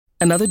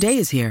Another day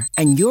is here,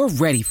 and you're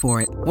ready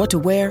for it. What to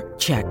wear?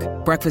 Check.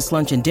 Breakfast,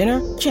 lunch, and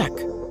dinner? Check.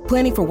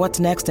 Planning for what's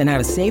next and how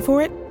to save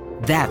for it?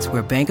 That's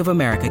where Bank of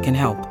America can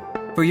help.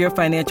 For your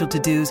financial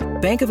to-dos,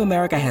 Bank of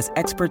America has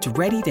experts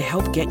ready to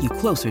help get you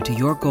closer to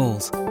your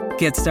goals.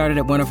 Get started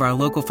at one of our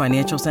local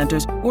financial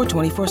centers or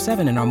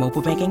 24/7 in our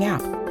mobile banking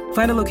app.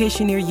 Find a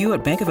location near you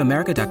at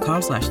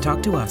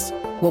bankofamerica.com/talktous.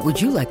 What would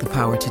you like the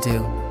power to do?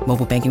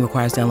 Mobile banking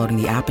requires downloading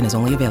the app and is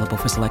only available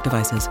for select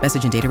devices.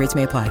 Message and data rates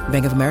may apply.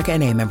 Bank of America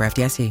N.A., member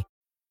FDIC.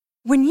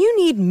 When you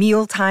need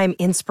mealtime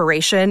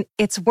inspiration,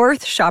 it's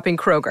worth shopping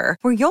Kroger,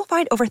 where you'll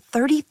find over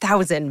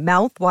 30,000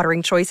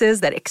 mouth-watering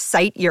choices that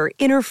excite your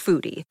inner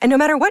foodie. And no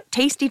matter what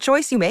tasty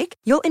choice you make,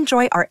 you'll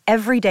enjoy our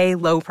everyday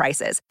low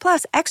prices,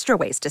 plus extra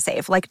ways to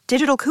save, like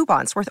digital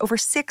coupons worth over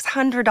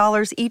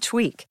 $600 each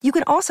week. You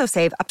can also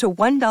save up to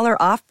 $1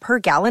 off per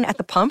gallon at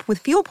the pump with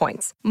fuel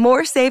points.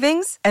 More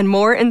savings and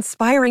more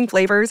inspiring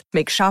flavors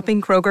make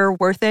shopping Kroger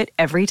worth it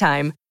every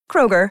time.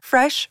 Kroger,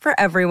 fresh for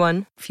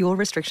everyone. Fuel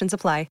restrictions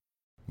apply.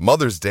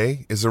 Mother's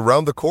Day is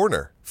around the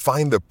corner.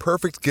 Find the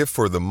perfect gift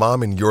for the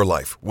mom in your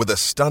life with a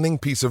stunning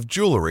piece of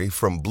jewelry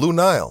from Blue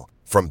Nile.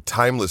 From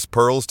timeless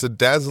pearls to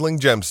dazzling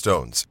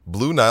gemstones,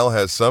 Blue Nile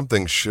has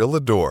something she'll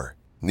adore.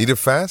 Need it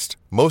fast?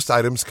 Most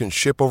items can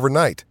ship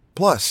overnight.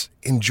 Plus,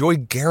 enjoy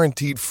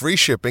guaranteed free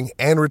shipping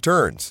and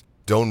returns.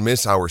 Don't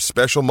miss our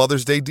special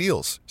Mother's Day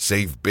deals.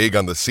 Save big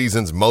on the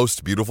season's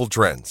most beautiful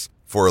trends.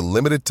 For a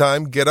limited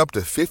time, get up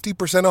to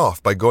 50%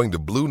 off by going to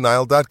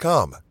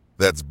BlueNile.com.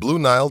 That's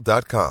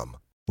BlueNile.com.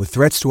 With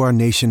threats to our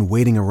nation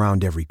waiting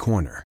around every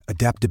corner,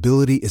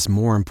 adaptability is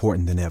more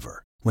important than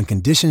ever. When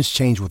conditions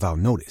change without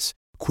notice,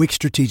 quick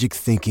strategic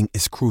thinking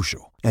is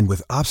crucial. And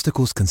with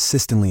obstacles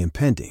consistently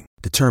impending,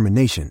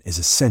 determination is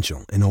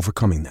essential in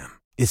overcoming them.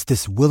 It's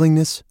this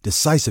willingness,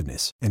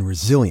 decisiveness, and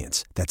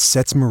resilience that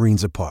sets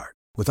Marines apart.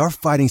 With our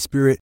fighting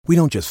spirit, we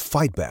don't just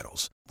fight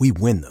battles, we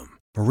win them.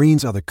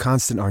 Marines are the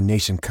constant our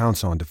nation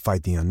counts on to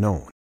fight the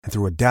unknown. And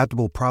through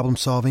adaptable problem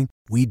solving,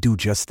 we do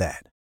just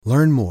that.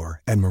 Learn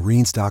more at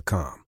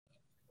marines.com.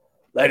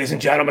 Ladies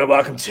and gentlemen,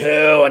 welcome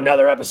to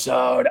another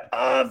episode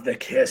of The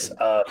Kiss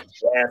of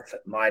Death.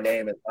 My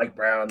name is Mike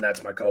Brown.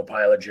 That's my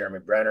co-pilot, Jeremy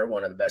Brenner,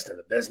 one of the best in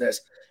the business.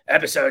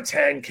 Episode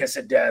 10, Kiss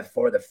of Death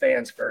for the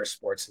Fans First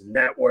Sports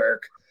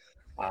Network.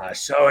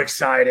 So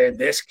excited.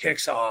 This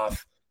kicks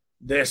off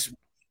this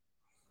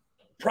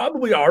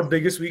probably our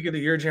biggest week of the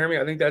year, Jeremy.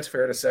 I think that's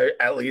fair to say,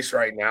 at least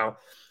right now.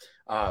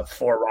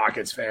 For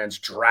Rockets fans,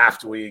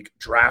 draft week,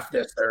 draft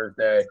this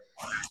Thursday.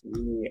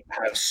 We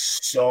have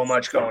so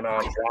much going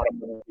on, a lot of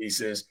moving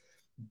pieces.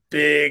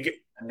 Big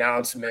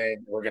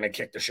announcement we're going to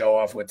kick the show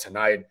off with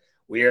tonight.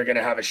 We are going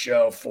to have a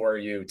show for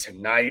you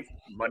tonight,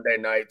 Monday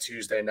night,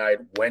 Tuesday night,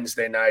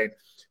 Wednesday night,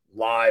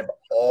 live,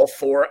 all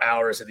 4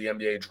 hours of the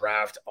NBA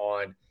draft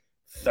on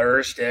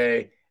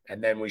Thursday.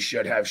 And then we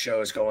should have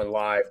shows going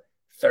live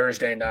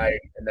Thursday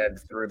night and then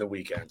through the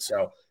weekend.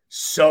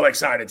 So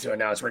excited to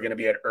announce we're going to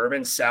be at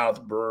Urban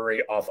South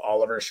Brewery off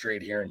Oliver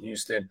Street here in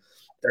Houston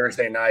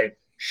Thursday night.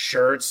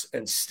 Shirts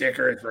and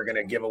stickers we're going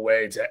to give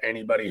away to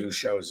anybody who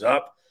shows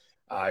up.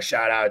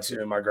 Shout out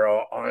to my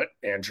girl, Aunt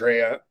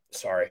Andrea,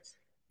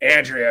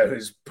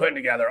 who's putting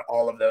together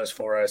all of those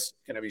for us.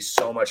 Going to be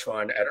so much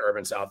fun at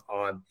Urban South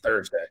on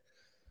Thursday.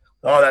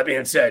 All that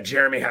being said,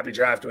 Jeremy, happy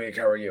draft week.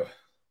 How are you?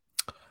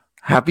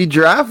 Happy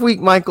draft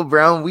week, Michael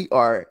Brown. We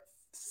are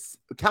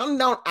counting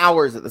down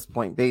hours at this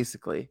point,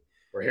 basically.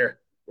 We're here.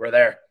 We're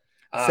there.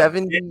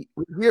 70.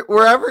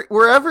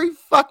 Wherever you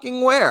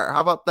fucking where. How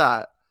about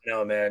that?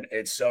 No, man.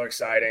 It's so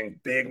exciting.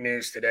 Big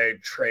news today.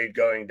 Trade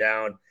going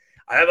down.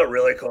 I have a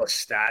really cool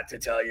stat to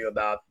tell you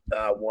about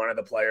one of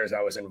the players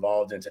that was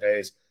involved in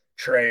today's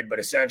trade. But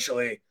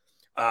essentially,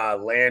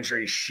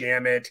 Landry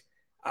Shamet,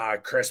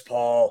 Chris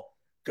Paul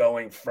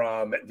going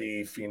from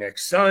the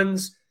Phoenix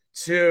Suns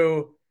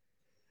to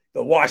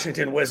the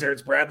Washington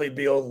Wizards. Bradley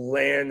Beal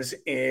lands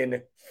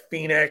in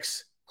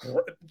Phoenix.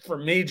 For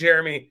me,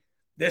 Jeremy,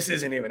 this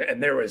isn't even –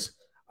 and there was,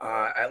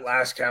 at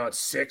last count,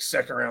 6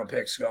 second-round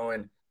picks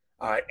going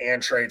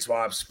and trade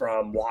swaps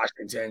from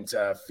Washington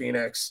to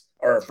Phoenix –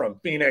 or from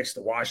Phoenix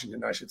to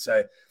Washington, I should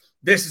say.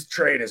 This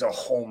trade is a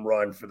home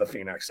run for the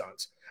Phoenix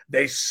Suns.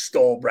 They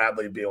stole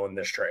Bradley Beal in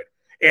this trade.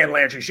 And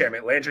Landry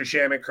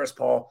Shamet, Chris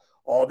Paul,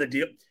 all the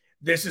deal.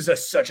 This is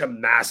such a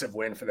massive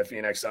win for the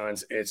Phoenix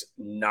Suns. It's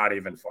not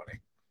even funny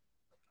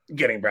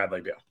getting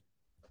Bradley Beal.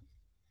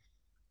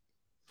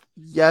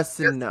 Yes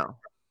and no.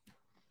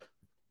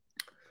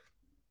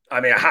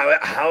 I mean,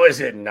 how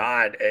is it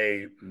not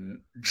a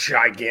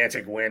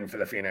gigantic win for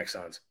the Phoenix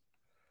Suns?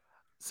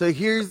 So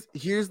here's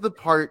the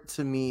part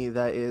to me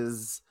that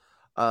is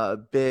a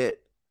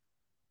bit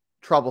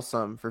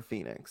troublesome for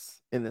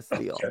Phoenix in this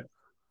deal.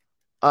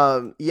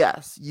 Okay.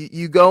 Yes,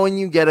 you go and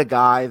you get a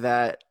guy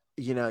that,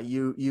 you know,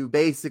 you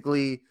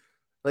basically,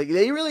 like,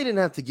 they really didn't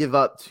have to give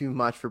up too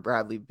much for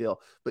Bradley Beal.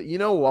 But you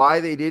know why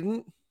they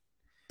didn't?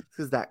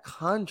 Because that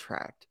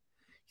contract.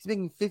 He's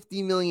making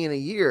 $50 million a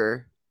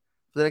year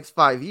for the next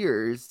 5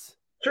 years.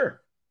 Sure.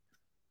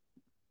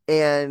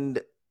 And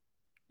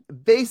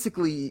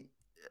basically,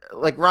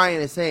 like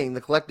Ryan is saying,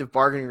 the collective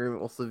bargaining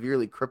agreement will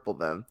severely cripple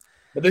them.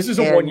 But this is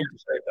a 1 year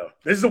trade, though.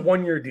 This is a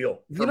 1 year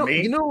deal for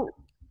me.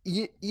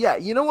 Yeah,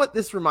 you know what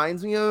this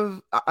reminds me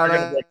of?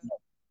 I'm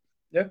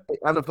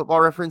a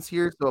football reference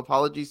here, so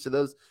apologies to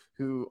those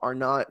who are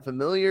not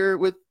familiar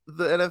with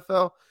the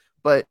NFL,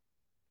 but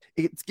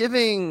it's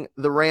giving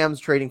the Rams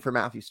trading for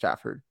Matthew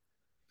Stafford.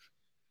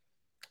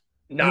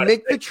 You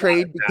make the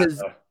trade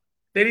because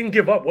they didn't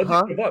give up. What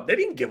did they give up? They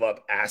didn't give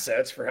up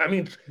assets for. I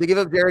mean, they gave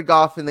up Jared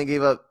Goff and they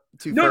gave up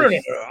two. No.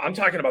 I'm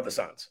talking about the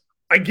Suns.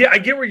 I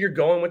get where you're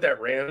going with that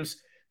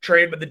Rams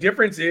trade, but the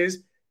difference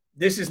is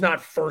this is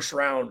not first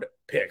round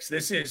picks.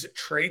 This is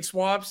trade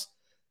swaps.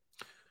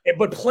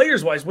 But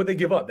players wise, what they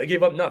give up? They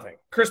gave up nothing.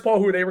 Chris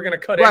Paul, who they were going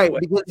to cut anyway.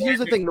 Because here's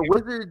the thing: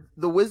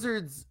 the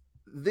Wizards.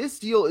 This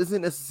deal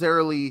isn't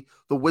necessarily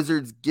the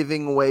Wizards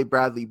giving away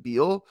Bradley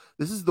Beal.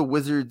 This is the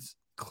Wizards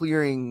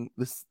clearing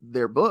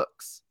their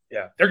books.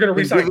 Yeah, they're going to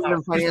resign giving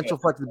them financial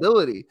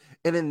flexibility,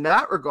 and in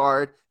that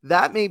regard,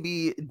 that may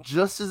be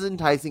just as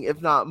enticing,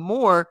 if not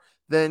more,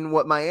 than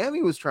what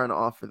Miami was trying to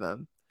offer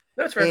them.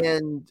 That's right.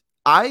 And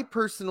I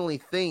personally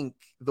think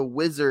the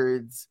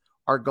Wizards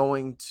are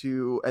going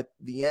to, at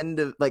the end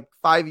of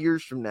 5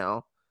 years from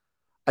now,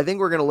 I think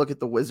we're going to look at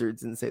the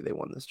Wizards and say they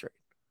won this trade.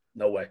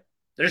 No way.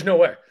 There's no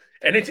way.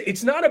 And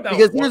it's not about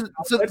because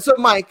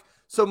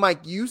so Mike,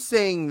 you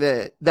saying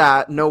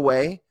that no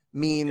way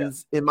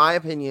means, in my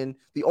opinion,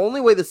 the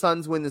only way the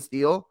Suns win this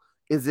deal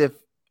is if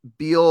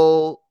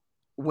Beal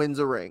wins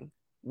a ring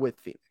with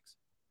Phoenix.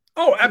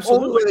 Oh,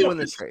 absolutely. The only way they win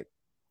this trade.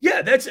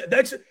 Yeah, that's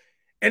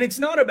and it's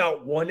not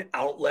about one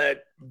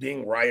outlet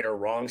being right or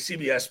wrong.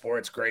 CBS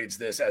Sports grades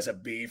this as a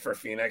B for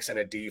Phoenix and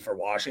a D for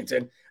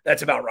Washington.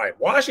 That's about right.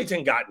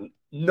 Washington got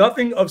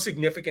nothing of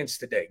significance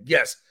today.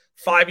 Yes,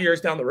 5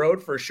 years down the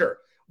road for sure.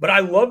 But I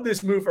love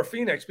this move for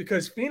Phoenix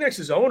because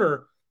Phoenix's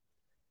owner,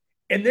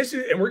 and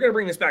we're going to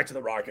bring this back to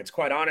the Rockets.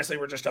 Quite honestly,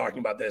 we're just talking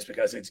about this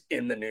because it's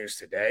in the news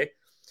today.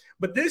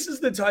 But this is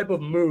the type of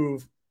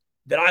move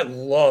that I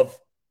love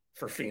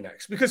for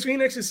Phoenix because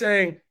Phoenix is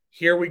saying,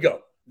 here we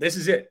go. This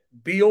is it.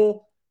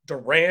 Beal,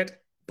 Durant,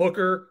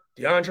 Booker,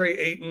 DeAndre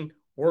Ayton,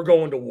 we're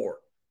going to war.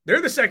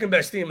 They're the second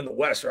best team in the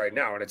West right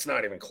now, and it's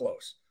not even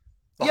close.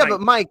 Yeah,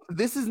 but Mike,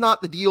 this is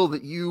not the deal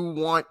that you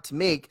want to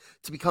make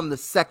to become the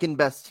second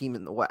best team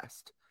in the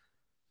West.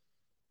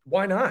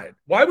 Why not?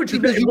 Why would you?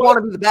 Because you want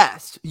to be the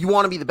best. You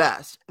want to be the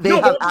best.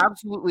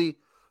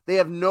 They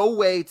have no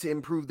way to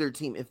improve their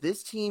team. If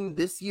this team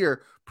this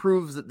year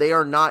proves that they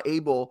are not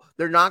able,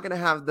 they're not going to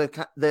have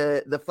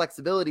the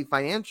flexibility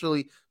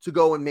financially to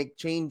go and make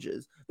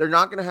changes. They're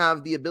not going to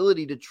have the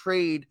ability to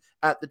trade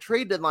at the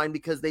trade deadline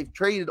because they've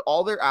traded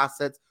all their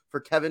assets for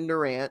Kevin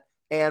Durant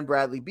and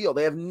Bradley Beal.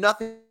 They have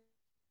nothing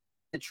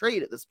to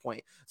trade at this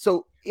point.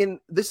 So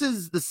this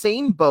is the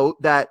same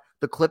boat that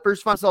the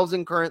Clippers find themselves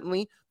in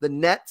currently, the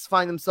Nets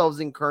find themselves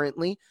in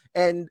currently,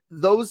 and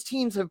those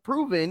teams have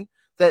proven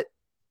that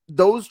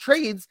those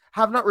trades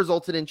have not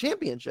resulted in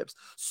championships.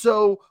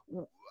 So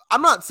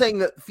I'm not saying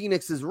that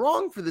Phoenix is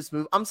wrong for this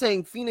move. I'm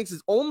saying Phoenix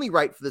is only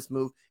right for this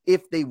move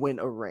if they win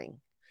a ring.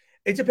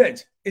 It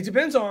depends. It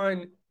depends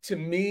on, to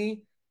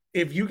me,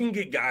 if you can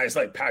get guys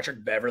like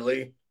Patrick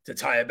Beverley to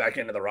tie it back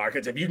into the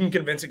Rockets, if you can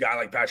convince a guy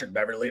like Patrick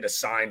Beverley to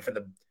sign for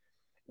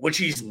which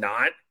he's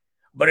not,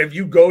 but if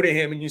you go to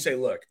him and you say,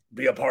 look,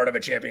 be a part of a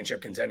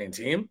championship contending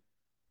team,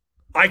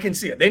 I can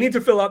see it. They need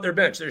to fill out their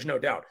bench. There's no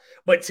doubt.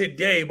 But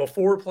today,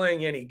 before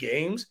playing any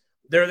games,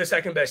 they're the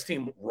second best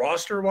team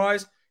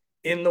roster-wise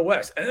in the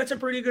West. And that's a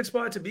pretty good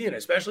spot to be in,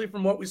 especially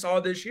from what we saw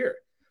this year,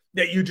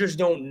 that you just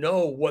don't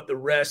know what the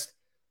rest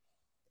 –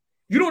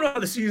 you don't know how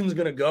the season's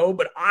going to go,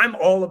 but I'm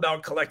all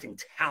about collecting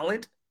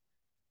talent.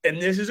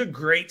 And this is a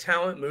great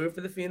talent move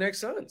for the Phoenix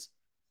Suns.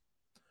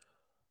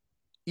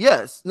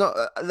 Yes, no,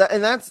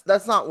 and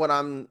that's not what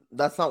I'm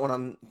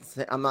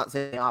saying. I'm not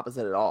saying the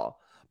opposite at all.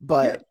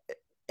 But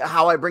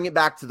how I bring it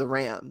back to the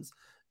Rams,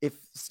 if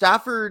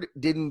Stafford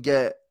didn't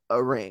get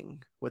a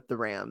ring with the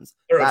Rams,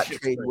 that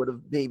trade would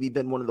have maybe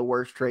been one of the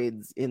worst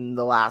trades in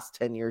the last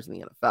 10 years in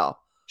the NFL.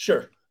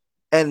 Sure.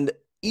 And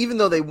even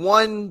though they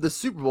won the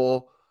Super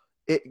Bowl,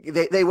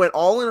 they went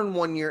all in on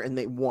 1 year and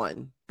they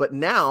won. But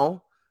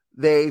now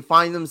they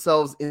find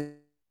themselves in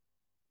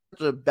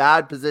such a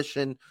bad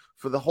position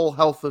for the whole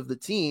health of the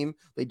team.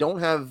 They don't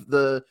have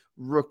the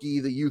rookie,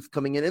 the youth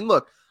coming in. And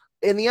look,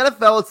 in the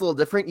NFL, it's a little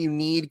different. You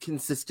need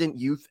consistent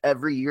youth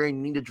every year and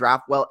you need to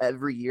draft well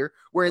every year.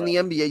 Where in the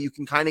NBA, you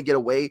can kind of get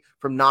away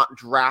from not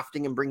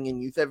drafting and bringing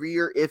in youth every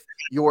year if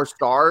your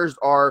stars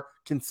are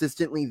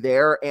consistently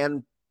there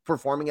and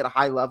performing at a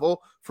high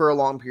level for a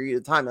long period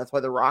of time. That's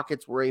why the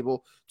Rockets were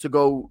able to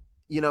go,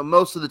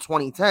 most of the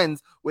 2010s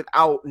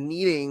without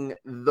needing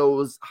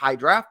those high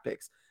draft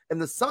picks.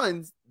 And the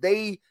Suns,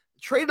 they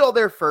traded all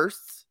their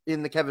firsts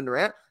in the Kevin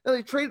Durant, and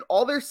they traded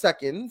all their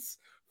seconds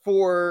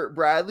for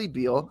Bradley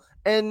Beal.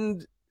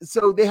 And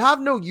so they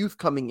have no youth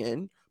coming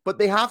in, but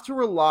they have to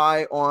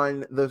rely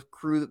on the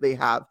crew that they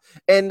have.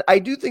 And I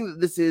do think that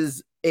this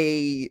is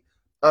a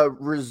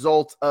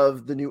result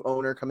of the new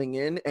owner coming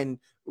in and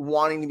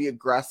wanting to be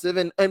aggressive,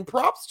 and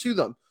props to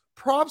them.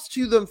 props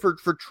to them for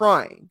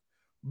trying.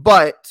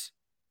 But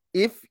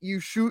if you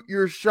shoot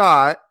your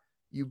shot,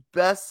 you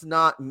best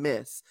not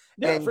miss.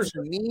 Yeah, and for to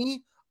sure.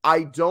 me,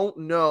 I don't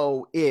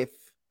know if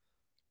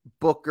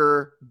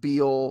Booker,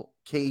 Beal,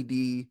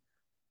 KD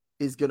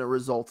is going to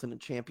result in a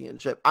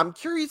championship. I'm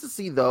curious to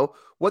see, though,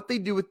 what they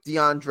do with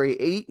DeAndre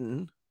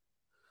Ayton.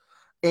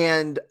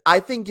 And I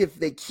think if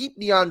they keep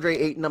DeAndre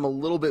Ayton, I'm a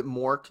little bit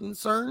more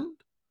concerned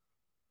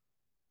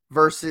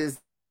versus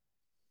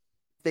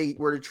they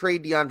were to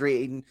trade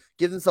DeAndre Ayton,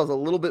 give themselves a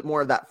little bit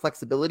more of that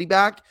flexibility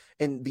back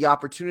and the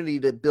opportunity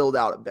to build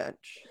out a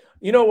bench.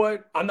 You know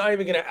what? I'm not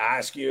even going to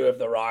ask you if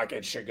the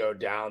Rockets should go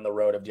down the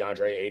road of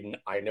DeAndre Ayton.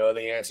 I know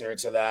the answer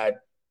to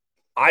that.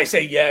 I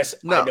say yes.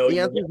 No, I know the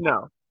you're answer is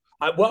no.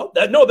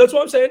 That's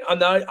what I'm saying.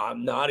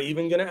 I'm not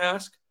even going to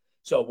ask.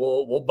 So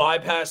we'll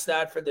bypass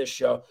that for this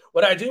show.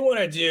 What I do want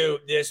to do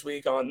this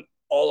week on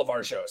all of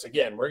our shows,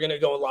 again, we're going to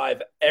go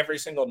live every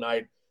single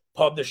night,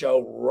 pub the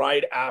show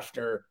right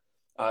after,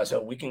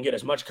 so we can get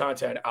as much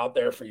content out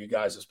there for you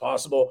guys as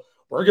possible.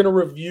 We're going to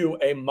review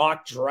a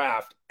mock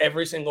draft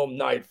every single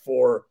night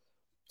for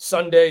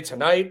Sunday,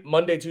 tonight,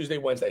 Monday, Tuesday,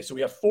 Wednesday. So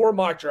we have 4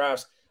 mock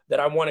drafts that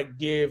I want to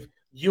give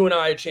you and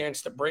I a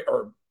chance to break,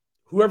 or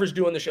whoever's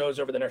doing the shows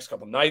over the next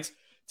couple of nights.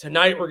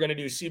 Tonight, we're going to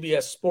do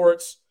CBS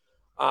Sports.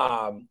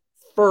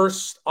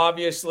 First,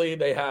 obviously,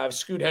 they have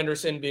Scoot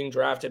Henderson being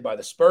drafted by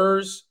the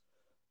Spurs.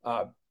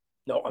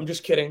 No, I'm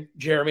just kidding.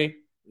 Jeremy,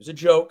 it was a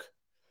joke.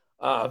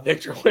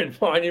 Victor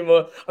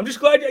Wembanyama. I'm just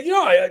glad,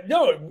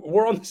 no,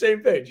 we're on the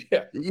same page.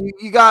 Yeah.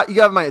 You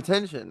got my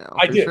attention now.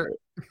 I did. Sure.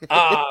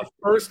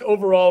 First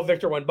overall,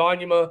 Victor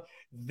Wembanyama.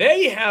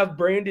 They have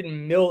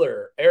Brandon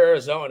Miller,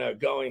 Arizona,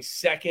 going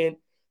second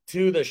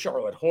to the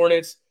Charlotte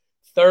Hornets.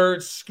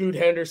 Third, Scoot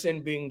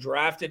Henderson being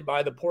drafted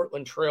by the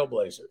Portland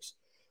Trailblazers.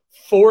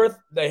 Fourth,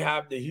 they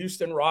have the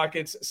Houston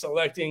Rockets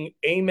selecting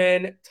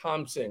Amen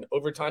Thompson,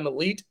 overtime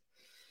elite.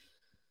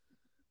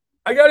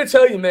 I got to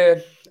tell you,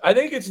 man, I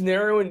think it's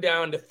narrowing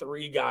down to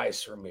 3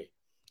 guys for me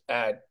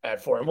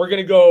at 4. And we're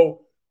going to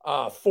go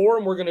 4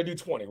 and we're going to do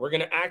 20. We're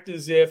going to act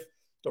as if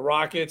the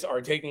Rockets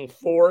are taking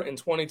 4 and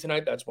 20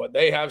 tonight. That's what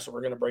they have. So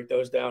we're going to break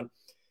those down.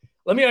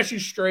 Let me ask you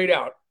straight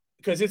out,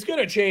 because it's going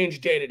to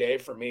change day to day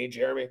for me,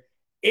 Jeremy.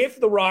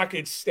 If the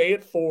Rockets stay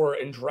at 4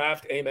 and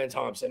draft Amen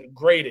Thompson,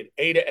 graded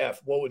A to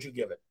F, what would you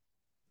give it?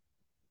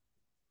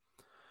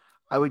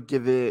 I would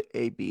give it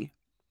a B.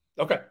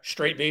 Okay.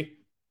 Straight B?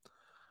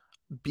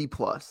 B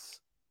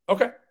plus.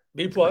 Okay.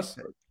 B plus.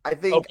 I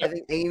think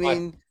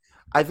Amen,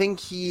 I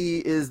think he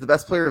is the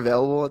best player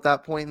available at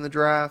that point in the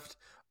draft.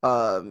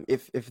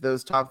 If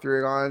those top 3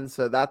 are gone.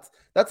 So that's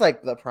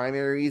like the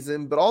primary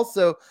reason. But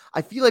also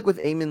I feel like with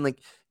Amen, like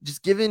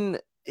just given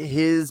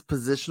his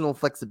positional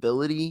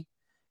flexibility,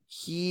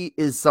 he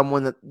is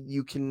someone that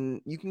you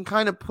can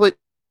kind of put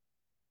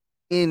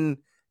in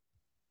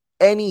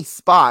any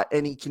spot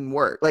and he can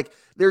work. Like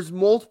there's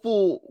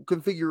multiple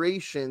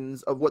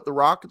configurations of what the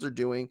Rockets are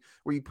doing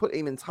where you put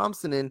Amen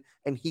Thompson in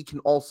and he can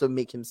also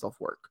make himself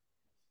work.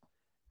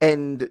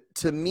 And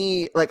to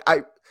me, like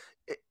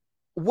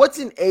what's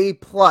an A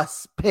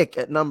plus pick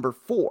at number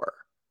 4?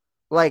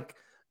 Like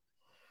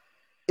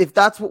if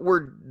that's what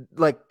we're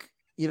like,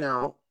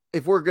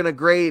 if we're going to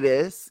grade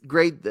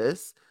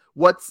this,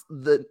 what's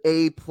the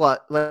A plus?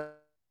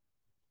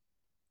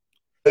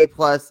 A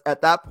plus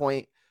at that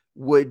point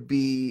would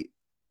be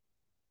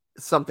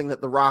something that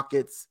the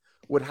Rockets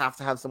would have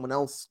to have someone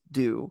else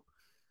do.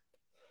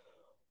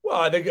 Well,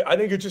 I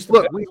think it just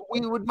look.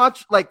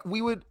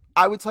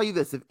 I would tell you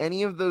this: if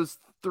any of those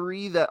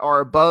 3 that are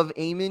above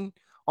Amen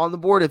on the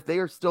board, if they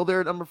are still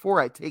there at number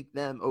 4, I take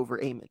them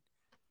over Amen.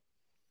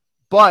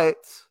 But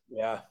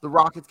yeah, the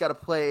Rockets got to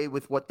play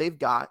with what they've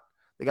got.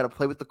 They got to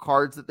play with the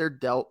cards that they're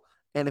dealt.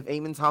 And if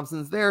Amen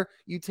Thompson's there,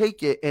 you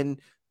take it.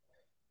 And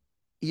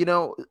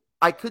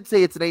I could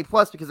say it's an A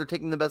plus because they're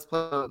taking the best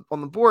player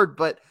on the board,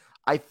 but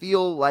I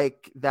feel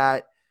like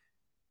that,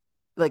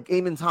 like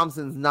Amen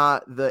Thompson's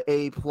not the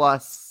A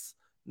plus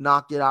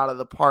knock it out of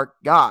the park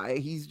guy.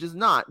 He's just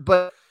not.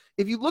 But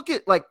if you look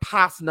at like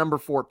past number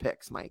 4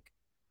 picks, Mike,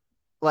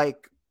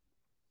 like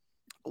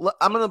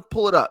I'm going to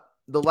pull it up.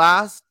 The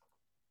last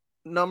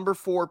number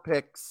 4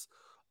 picks,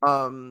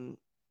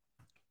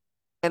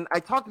 and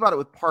I talked about it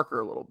with Parker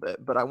a little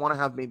bit, but I want to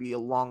have maybe a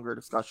longer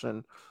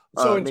discussion,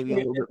 maybe a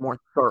little bit more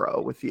thorough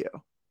with you.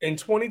 In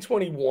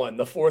 2021,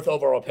 the 4th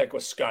overall pick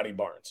was Scotty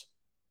Barnes.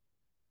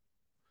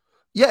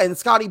 Yeah, and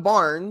Scotty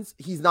Barnes,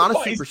 he's not a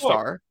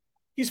superstar.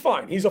 He's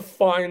fine. He's a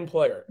fine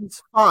player.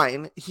 He's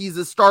fine. He's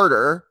a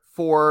starter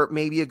for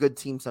maybe a good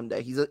team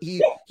someday. He's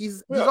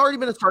already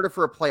been a starter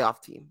for a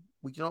playoff team.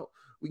 We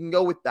can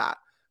go with that.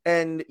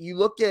 And you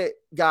look at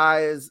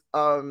guys,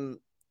 Jaren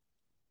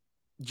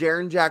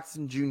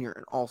Jackson Jr.,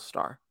 an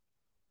all-star.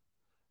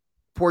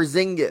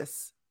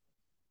 Porzingis.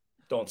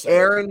 Don't say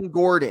Aaron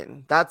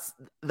Gordon. That's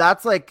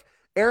like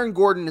Aaron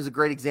Gordon is a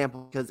great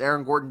example because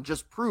Aaron Gordon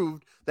just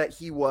proved that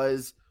he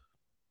was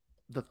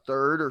the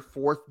 3rd or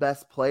 4th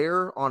best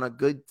player on a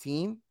good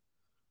team.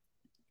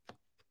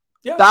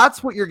 Yeah.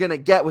 That's what you're going to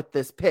get with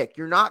this pick.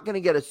 You're not going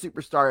to get a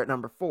superstar at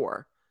number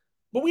 4.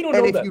 But we don't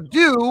know that.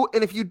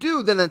 If you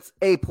do, then it's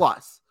A+.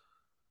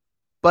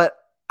 But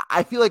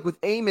I feel like with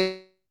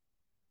Amen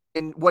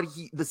and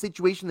the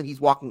situation that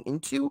he's walking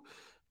into,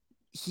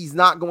 he's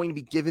not going to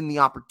be given the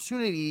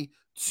opportunity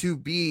to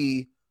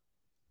be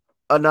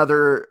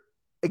another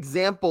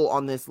example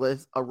on this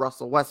list, a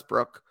Russell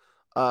Westbrook,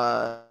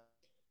 that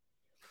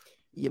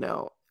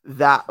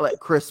like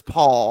Chris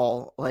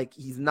Paul, like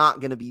he's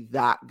not going to be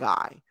that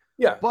guy.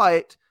 Yeah.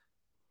 But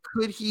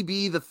could he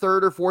be the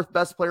third or fourth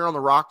best player on the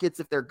Rockets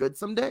if they're good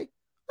someday?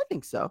 I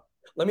think so.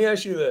 Let me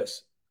ask you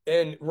this.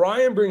 And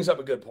Ryan brings up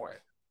a good point,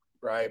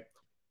 right?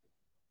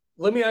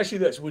 Let me ask you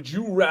this. Would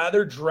you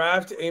rather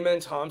draft Amen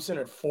Thompson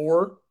at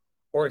 4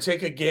 or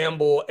take a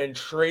gamble and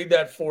trade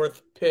that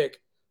 4th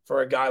pick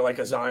for a guy like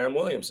a Zion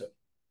Williamson?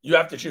 You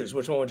have to choose.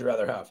 Which one would you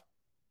rather have?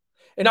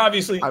 And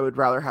obviously, I would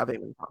rather have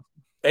Amen Thompson.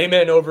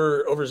 Amen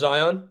over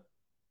Zion?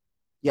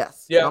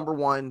 Yes. Yeah. Number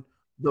one,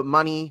 the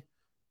money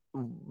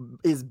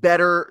is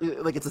better.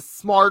 Like, it's a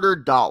smarter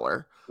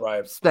dollar.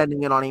 Right.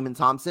 Spending it on Amen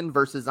Thompson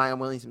versus Zion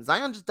Williamson.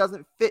 Zion just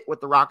doesn't fit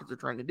what the Rockets are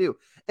trying to do.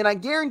 And I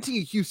guarantee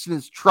you Houston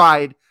has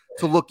tried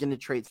to look into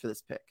trades for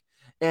this pick.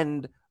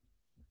 And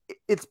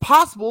it's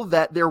possible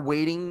that they're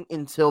waiting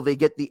until they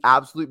get the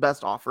absolute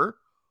best offer,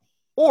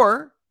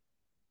 or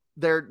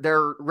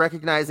they're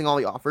recognizing all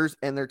the offers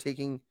and they're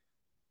taking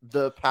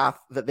the path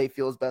that they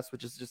feel is best,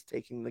 which is just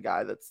taking the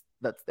guy that's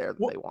there that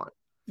they want.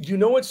 You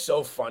know what's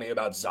so funny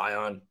about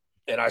Zion?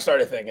 And I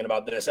started thinking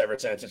about this ever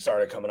since it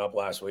started coming up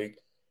last week.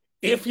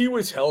 If he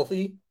was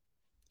healthy,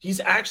 he's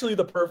actually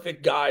the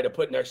perfect guy to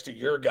put next to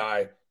your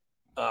guy,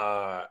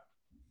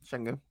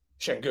 Şengün.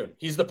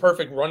 He's the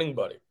perfect running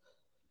buddy.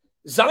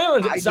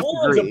 Zion's I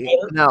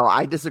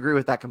disagree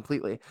with that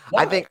completely.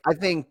 Why? I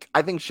think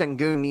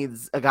Şengün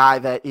needs a guy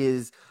that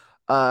is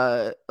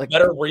like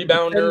better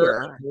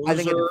rebounder. I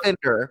think a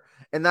defender,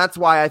 and that's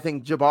why I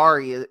think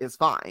Jabari is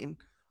fine.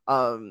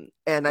 And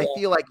I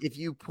feel like if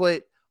you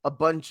put a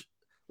bunch,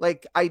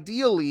 like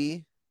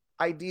ideally,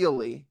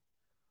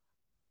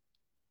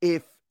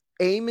 if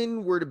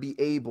Amen were to be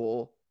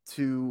able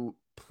to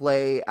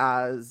play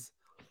as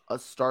a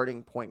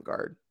starting point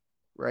guard,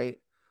 right?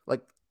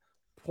 Like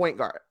point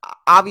guard.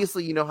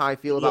 Obviously, you know how I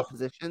feel about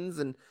positions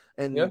and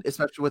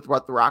especially with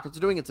what the Rockets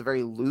are doing, it's a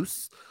very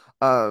loose.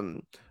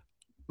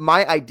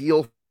 My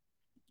ideal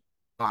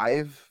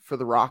 5 for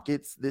the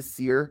Rockets this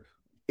year,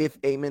 if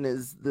Amen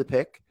is the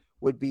pick,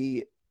 would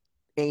be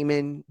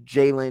Amen,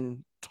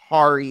 Jalen,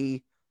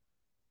 Tari,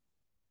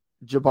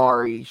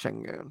 Jabari,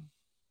 Şengün.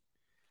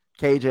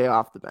 KJ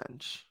off the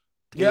bench.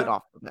 Tate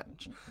off the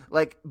bench.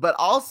 Like, but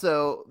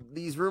also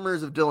these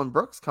rumors of Dylan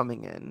Brooks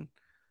coming in.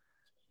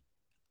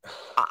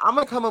 I'm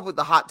gonna come up with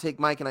the hot take,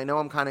 Mike, and I know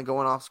I'm kind of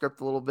going off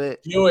script a little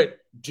bit. Do it.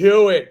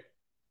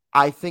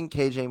 I think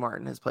KJ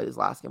Martin has played his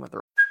last game with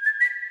the.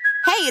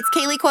 Hey, it's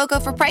Kaylee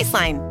Cuoco for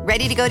Priceline.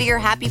 Ready to go to your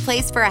happy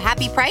place for a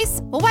happy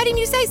price? Well, why didn't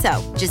you say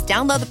so? Just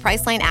download the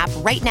Priceline app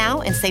right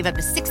now and save up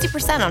to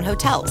 60% on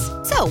hotels.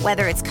 So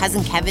whether it's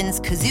Cousin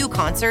Kevin's Kazoo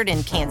Concert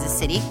in Kansas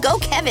City, go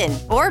Kevin,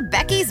 or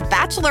Becky's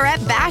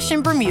Bachelorette Bash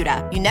in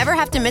Bermuda, you never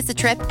have to miss a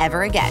trip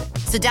ever again.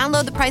 So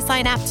download the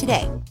Priceline app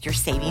today. Your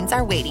savings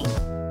are waiting.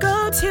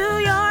 Go to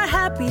your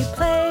happy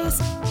place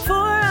for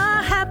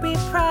a happy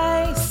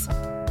price.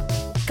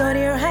 Go to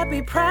your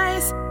happy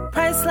price,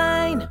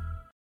 Priceline.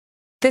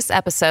 This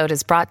episode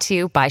is brought to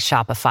you by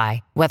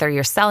Shopify. Whether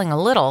you're selling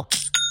a little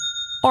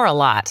or a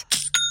lot,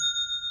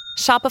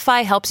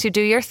 Shopify helps you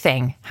do your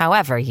thing,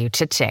 however you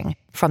cha-ching.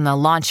 From the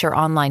launch your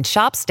online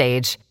shop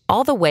stage,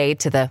 all the way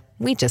to the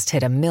we just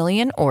hit 1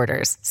 million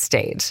orders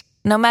stage.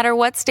 No matter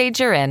what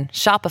stage you're in,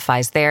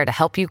 Shopify's there to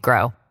help you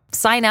grow.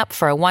 Sign up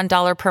for a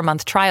 $1 per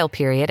month trial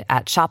period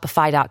at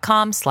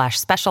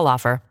shopify.com/special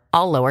offer,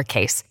 all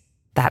lowercase.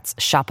 That's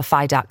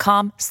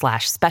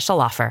shopify.com/special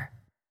offer.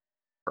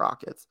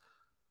 Rockets.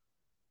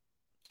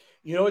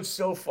 You know, it's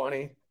so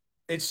funny.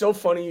 It's so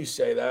funny you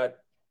say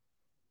that.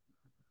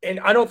 And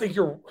I don't think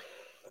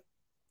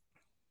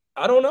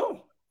I don't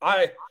know.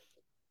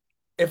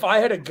 If I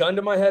had a gun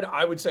to my head,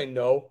 I would say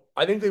no.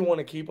 I think they want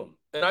to keep him.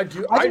 And I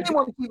do. I think they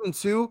want to keep him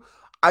too.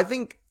 I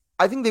think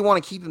they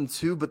want to keep him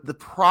too, but the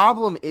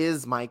problem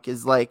is, Mike,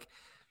 is like,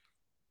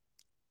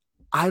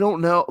 I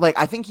don't know. Like,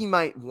 I think he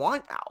might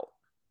want out.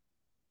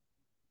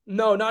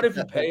 No, not if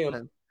you pay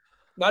him.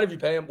 Not if you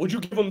pay him. Would you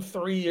give him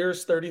 3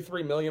 years,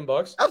 $33 million?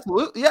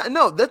 Absolutely. Yeah,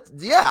 no,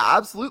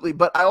 absolutely.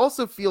 But I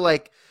also feel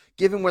like,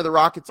 given where the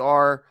Rockets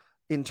are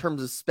in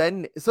terms of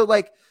spending, so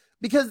like,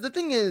 because the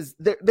thing is,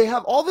 they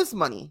have all this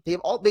money. They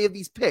have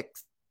these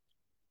picks.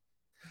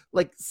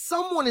 Like,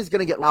 someone is going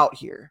to get out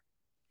here.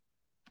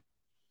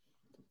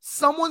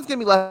 Someone's going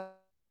to be left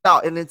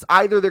out, and it's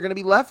either they're going to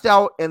be left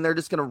out and they're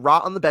just going to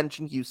rot on the bench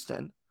in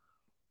Houston,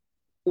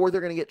 or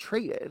they're going to get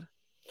traded.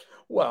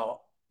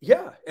 Well,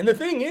 yeah. And the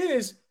thing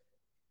is,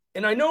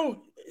 and I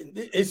know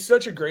it's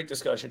such a great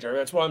discussion, Jeremy.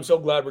 That's why I'm so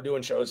glad we're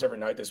doing shows every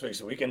night this week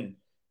so we can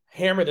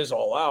hammer this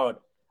all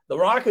out. The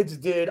Rockets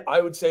did, I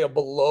would say, a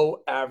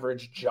below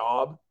average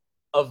job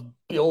of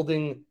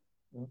building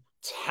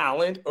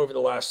talent over the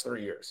last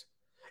 3 years.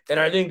 And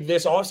I think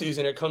this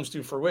offseason it comes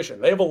to fruition.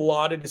 They have a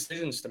lot of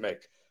decisions to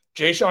make.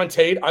 Jayshawn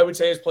Tate, I would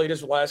say, has played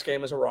his last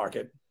game as a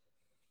Rocket.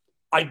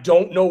 I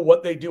don't know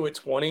what they do at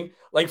 20.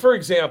 Like, for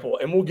example,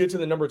 and we'll get to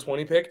the number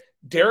 20 pick,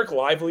 Derek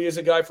Lively is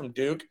a guy from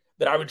Duke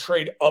that I would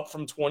trade up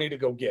from 20 to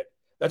go get.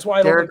 That's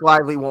why Derek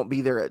Lively won't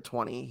be there at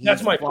 20.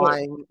 That's my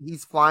point.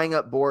 He's flying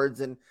up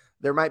boards, and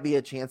there might be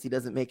a chance he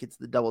doesn't make it to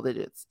the double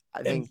digits.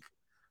 I think.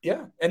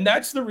 Yeah, and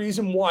that's the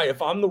reason why,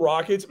 if I'm the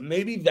Rockets,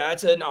 maybe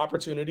that's an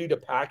opportunity to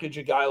package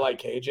a guy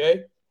like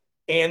KJ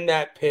and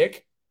that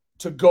pick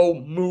to go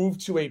move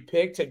to a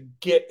pick to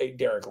get a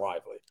Derek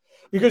Lively.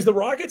 Because the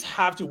Rockets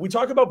have to. We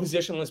talk about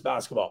positionless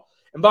basketball.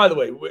 And by the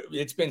way,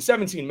 it's been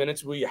 17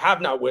 minutes. We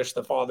have not wished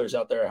the fathers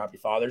out there happy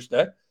Father's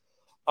Day.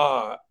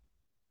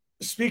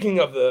 Speaking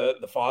of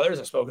the fathers,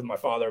 I spoke with my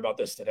father about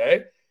this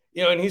today,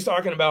 and he's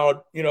talking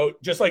about,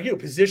 just like you,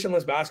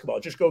 positionless basketball,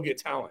 just go get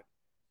talent.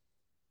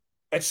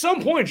 At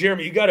some point,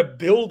 Jeremy, you got to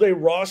build a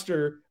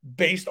roster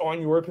based on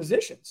your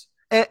positions.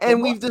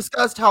 And we've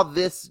discussed how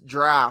this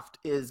draft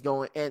is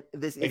going, and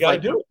this is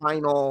like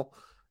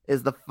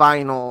the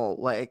final,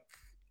 like,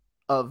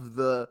 of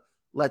the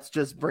let's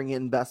just bring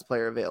in best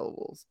player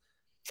availables.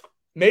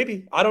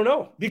 Maybe. I don't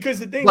know. Because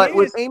the thing but is,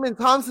 with Amen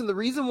Thompson, the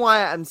reason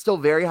why I'm still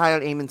very high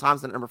on Amen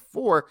Thompson at number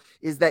 4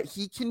 is that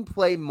he can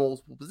play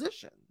multiple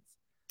positions.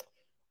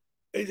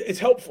 It's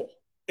helpful.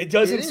 It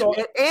doesn't solve,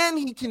 and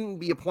he can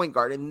be a point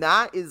guard, and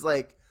that is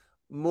like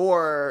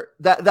more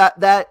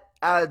that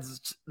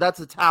adds, that's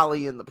a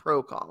tally in the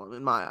pro column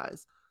in my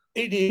eyes.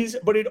 It is,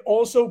 but it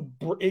also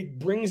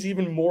brings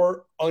even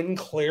more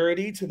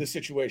unclarity to the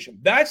situation.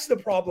 That's the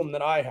problem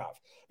that I have,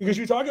 because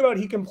you talk about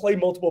he can play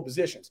multiple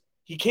positions.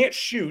 He can't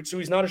shoot, so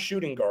he's not a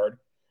shooting guard.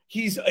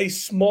 He's a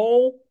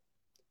small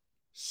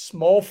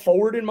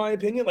forward, in my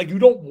opinion. Like, you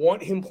don't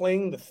want him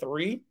playing the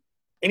 3,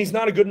 and he's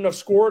not a good enough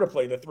scorer to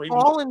play the 3.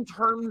 All in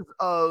terms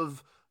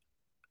of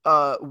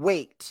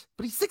weight,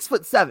 but he's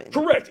 6'7".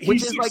 Correct. He's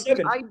which is 6'7". Like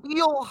the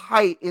ideal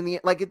height in the,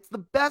 like, it's the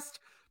best,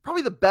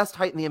 probably the best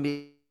height in the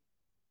NBA.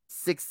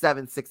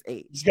 6'7",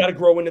 6'8". He's got to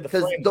grow into the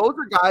frame. Because those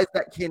are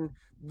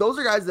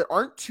guys that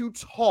aren't too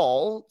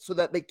tall so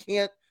that they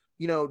can't,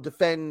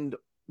 defend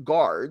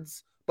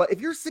guards. But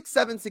if you're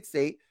 6'7",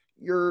 6'8",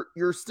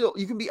 you're still,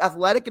 you can be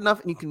athletic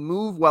enough and you can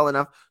move well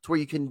enough to where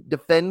you can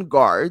defend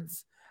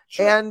guards.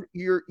 Sure. And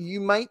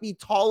you might be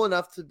tall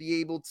enough to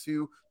be able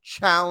to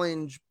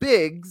challenge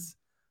bigs,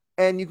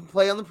 and you can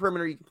play on the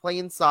perimeter, you can play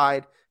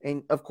inside,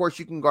 and of course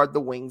you can guard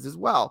the wings as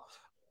well.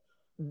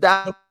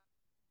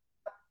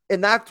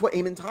 And that's what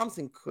Amen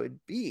Thompson could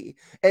be.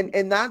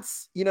 And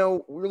that's,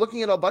 we're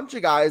looking at a bunch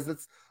of guys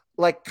that's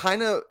like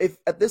kind of, if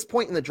at this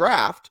point in the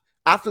draft,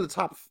 after the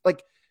top,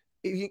 like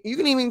you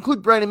can even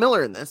include Brandon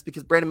Miller in this,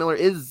 because Brandon Miller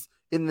is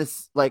in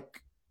this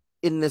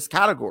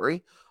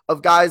category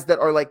of guys that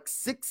are like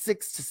 6'6" to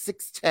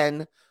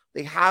 6'10".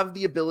 They have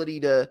the ability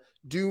to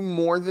do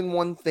more than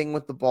one thing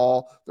with the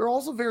ball. They're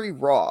also very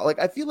raw. Like,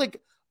 I feel like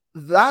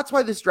that's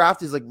why this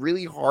draft is like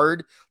really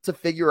hard to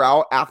figure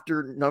out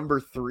after number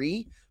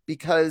 3,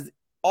 because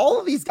all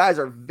of these guys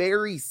are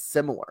very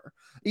similar.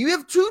 You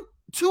have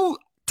two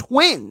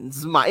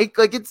twins, Mike.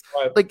 Like, it's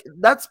right. Like,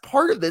 that's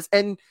part of this.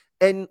 And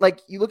like,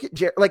 you look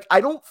at like,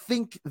 I don't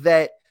think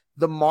that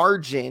the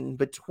margin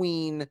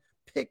between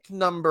pick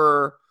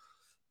number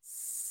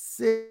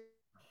 6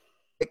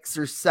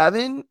 or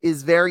 7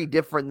 is very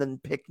different than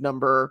pick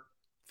number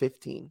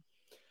 15,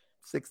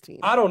 16.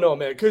 I don't know,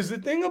 man. Because the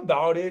thing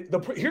about it, the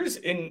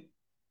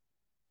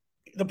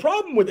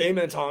problem with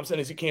Amen Thompson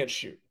is he can't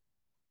shoot.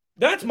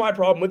 That's my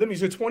problem with him.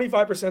 He's a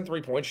 25%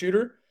 3-point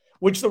shooter,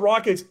 which the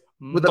Rockets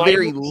with a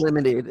very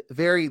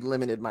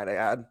limited, might I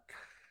add.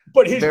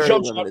 But his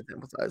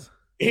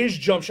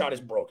jump shot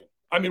is broken.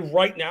 I mean,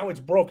 right now it's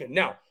broken.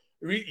 Now,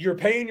 you're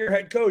paying your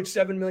head coach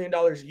 $7 million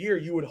a year.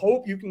 You would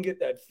hope you can get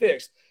that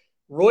fixed.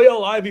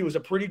 Royal Ivey was a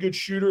pretty good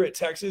shooter at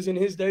Texas in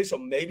his day, so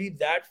maybe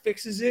that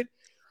fixes it.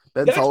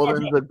 Ben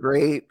Sullivan's a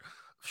great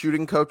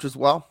shooting coach as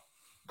well.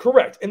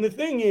 Correct. And the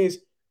thing is,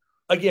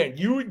 again,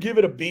 you would give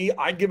it a B.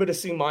 I'd give it a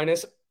C-.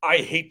 I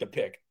hate the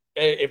pick.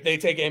 If they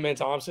take Amen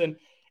Thompson,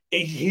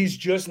 he's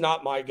just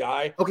not my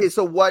guy. Okay,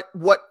 so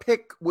what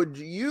pick would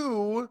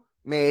you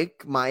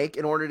make, Mike,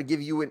 in order to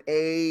give you an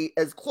A,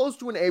 as close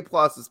to an A+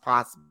 as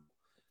possible?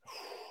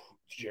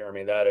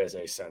 Jeremy, that is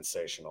a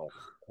sensational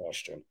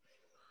question.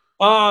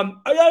 I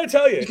got to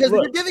tell you. Because if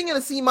you're giving it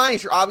a C-,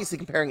 you're obviously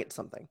comparing it to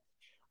something.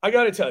 I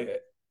got to tell you,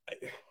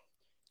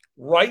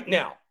 right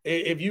now,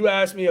 if you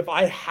ask me if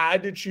I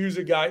had to choose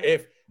a guy,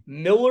 if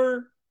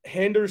Miller,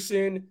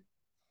 Henderson,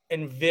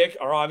 and Vic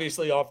are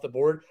obviously off the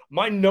board,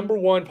 my number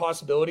one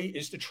possibility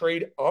is to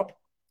trade up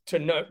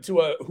to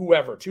a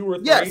whoever, 2 or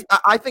 3. Yes,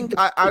 I think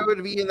I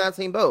would be in that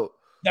same boat.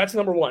 That's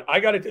number one. I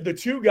got it. The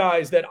 2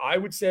 guys that I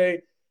would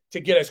say to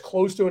get as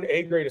close to an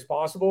A grade as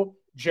possible,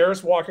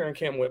 Jarris Walker and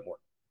Cam Whitmore.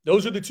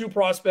 Those are the 2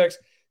 prospects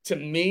to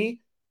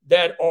me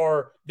that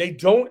are, they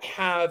don't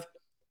have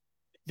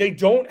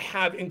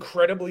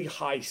incredibly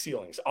high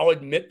ceilings. I'll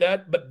admit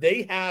that, but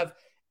they have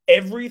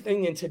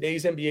everything in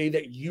today's NBA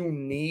that you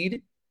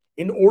need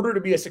in order to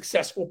be a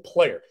successful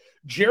player.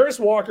 Jarris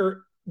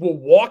Walker will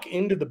walk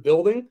into the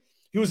building.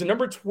 He was a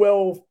number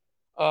 12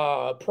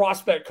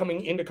 prospect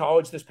coming into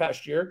college this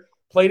past year,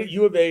 played at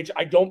U of H.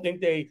 I don't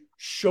think they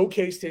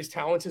showcased his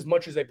talents as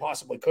much as they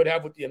possibly could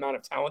have with the amount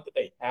of talent that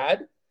they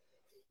had.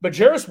 But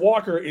Jarris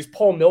Walker is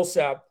Paul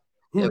Millsap.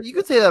 Who you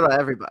could say that about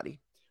everybody.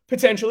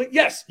 Potentially,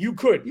 yes, you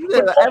could. You could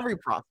say that every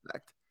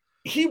prospect.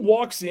 He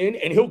walks in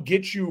and he'll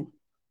get you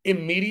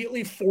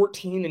immediately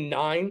 14 and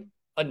 9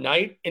 a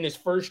night in his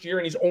first year,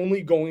 and he's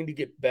only going to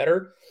get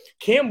better.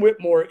 Cam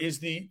Whitmore is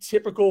the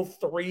typical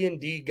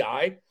 3-and-D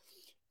guy.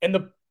 And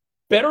the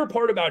better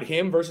part about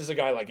him versus a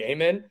guy like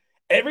Amen,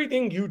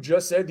 everything you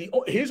just said,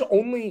 his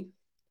only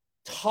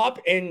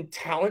top-end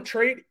talent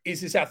trait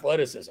is his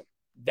athleticism.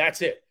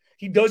 That's it.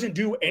 He doesn't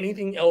do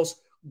anything else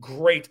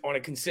great on a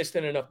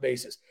consistent enough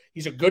basis.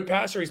 He's a good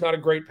passer. He's not a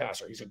great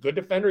passer. He's a good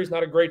defender. He's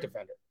not a great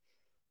defender.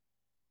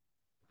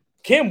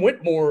 Cam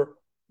Whitmore,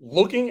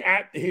 looking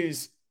at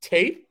his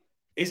tape,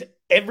 is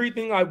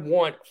everything I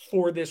want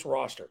for this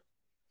roster.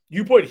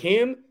 You put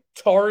him,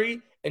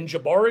 Tari, and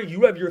Jabari,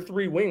 you have your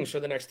 3 wings for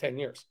the next 10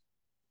 years.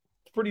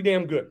 It's pretty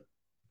damn good.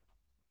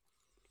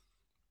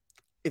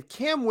 If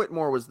Cam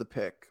Whitmore was the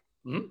pick,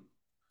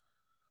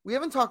 we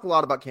haven't talked a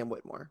lot about Cam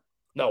Whitmore.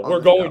 No,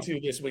 we're going to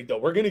this week, though.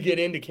 We're going to get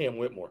into Cam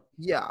Whitmore.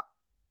 Yeah.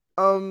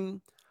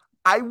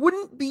 I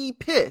wouldn't be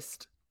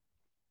pissed.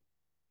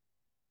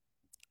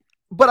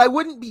 But I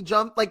wouldn't be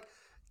jumped. Like,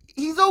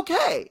 he's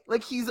okay.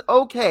 Like, he's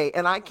okay.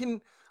 And I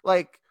can,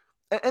 like,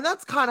 and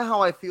that's kind of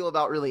how I feel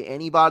about really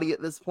anybody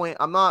at this point.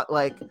 I'm not,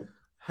 like,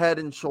 head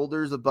and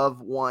shoulders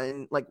above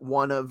one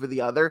over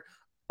the other.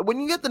 When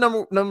you get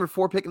the number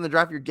 4 pick in the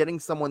draft, you're getting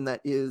someone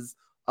that is,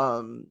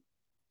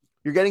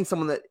 you're getting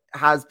someone that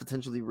has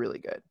potentially really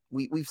good.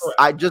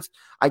 I just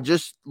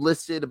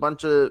listed a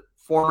bunch of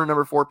former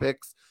number 4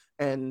 picks,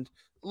 and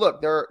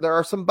look, there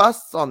are some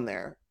busts on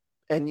there,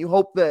 and you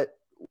hope that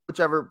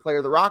whichever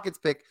player the Rockets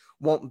pick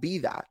won't be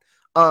that.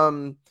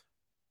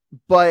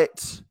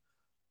 But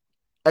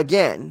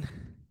again,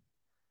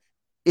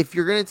 if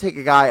you're going to take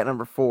a guy at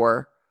number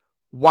 4,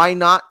 why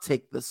not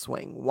take the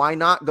swing? Why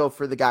not go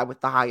for the guy with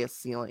the highest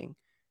ceiling?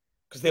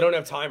 Because they don't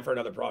have time for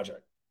another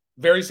project.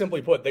 Very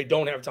simply put, they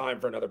don't have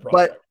time for another project.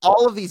 But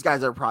all of these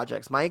guys are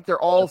projects, Mike.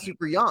 They're all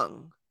super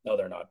young. No,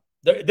 they're not.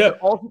 They're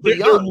all super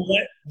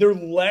young. They're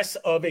less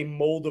of a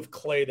mold of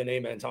clay than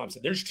Amen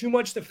Thompson. There's too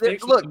much to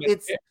fix. Look,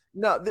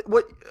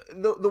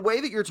 the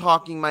way that you're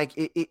talking, Mike,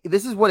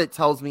 this is what it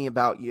tells me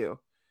about you.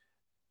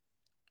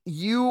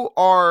 You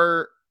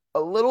are a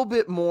little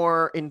bit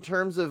more in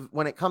terms of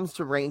when it comes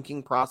to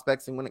ranking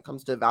prospects and when it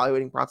comes to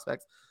evaluating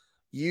prospects,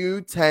 you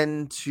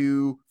tend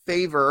to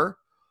favor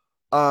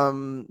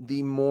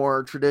the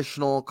more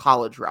traditional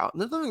college route.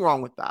 And there's nothing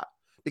wrong with that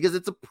because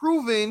it's a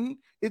proven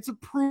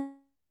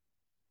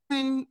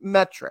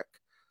metric.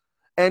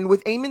 And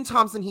with Amen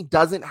Thompson, he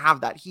doesn't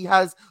have that. He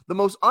has the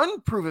most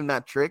unproven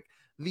metric,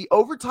 the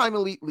Overtime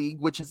Elite League,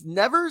 which has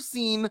never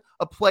seen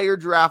a player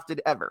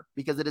drafted ever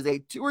because it is a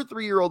 2 or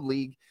 3 year old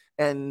league,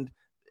 and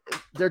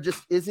there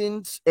just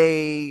isn't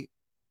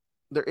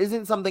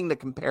something to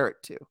compare it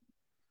to.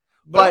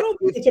 But I don't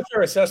think it's a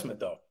fair assessment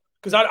though,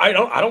 because I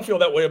don't feel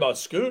that way about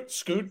Scoot.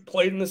 Scoot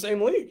played in the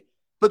same league.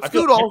 But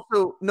Scoot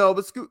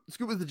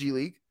was the G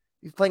League.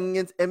 He's playing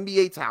against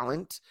NBA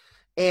talent,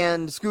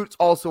 and Scoot's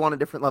also on a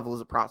different level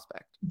as a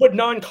prospect. But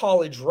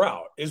non-college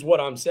route is what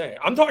I'm saying.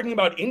 I'm talking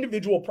about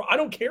individual. I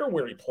don't care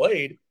where he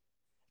played.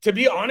 To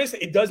be honest,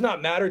 it does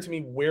not matter to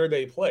me where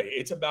they play.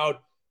 It's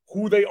about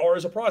who they are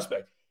as a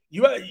prospect.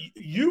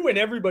 You and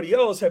everybody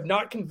else have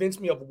not convinced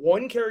me of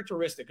one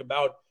characteristic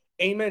about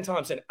Amen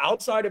Thompson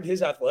outside of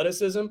his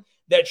athleticism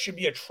that should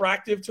be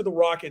attractive to the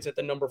Rockets at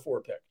the number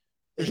 4 pick.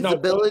 His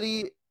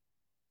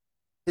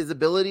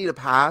ability to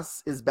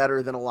pass is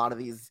better than a lot of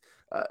these,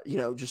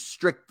 just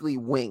strictly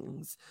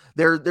wings.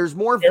 There's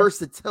more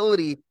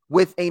versatility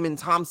with Amen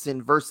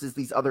Thompson versus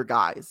these other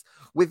guys.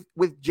 With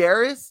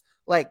Jarris,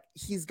 like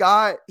he's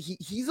a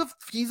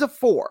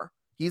 4.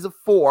 He's a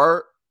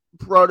 4,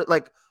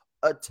 like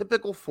a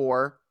typical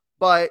 4,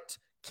 but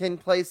can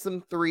play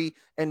some 3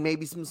 and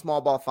maybe some small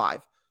ball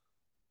 5.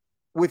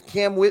 With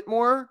Cam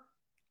Whitmore,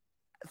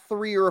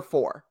 3 or a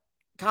 4.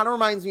 Kind of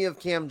reminds me of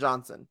Cam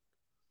Johnson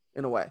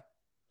in a way.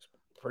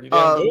 Pretty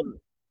damn good.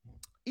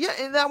 Yeah,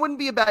 and that wouldn't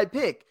be a bad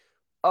pick.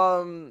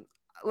 That's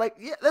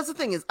the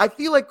thing is I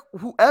feel like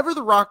whoever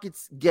the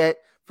Rockets get,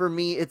 for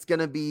me, it's going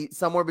to be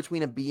somewhere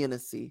between a B and a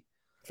C.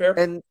 Fair.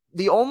 And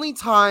the only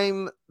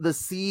time the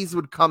C's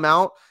would come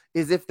out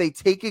is if they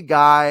take a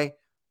guy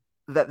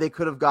that they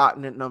could have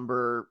gotten at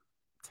number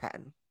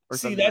 10 or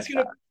something. See,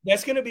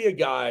 that's gonna be a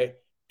guy,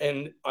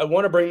 and I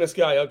want to bring this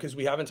guy up because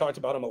we haven't talked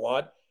about him a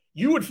lot.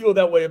 You would feel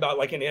that way about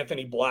like an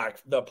Anthony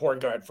Black, the point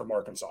guard from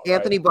Arkansas.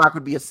 Anthony Black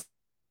would be a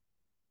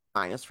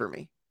minus for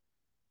me.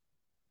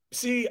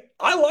 See,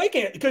 I like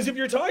it because if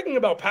you're talking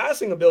about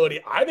passing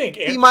ability, I think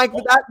Mike,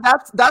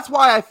 that's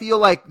why I feel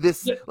like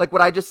this, like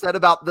what I just said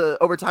about the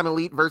Overtime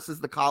Elite versus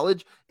the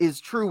college is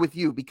true with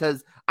you,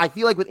 because I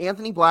feel like with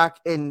Anthony Black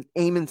and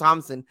Amen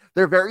Thompson,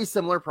 they're very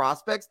similar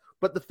prospects,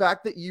 but the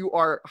fact that you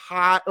are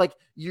high, like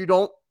you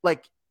don't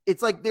like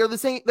It's like they're the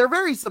same. They're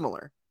very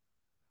similar.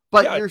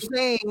 But you're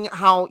saying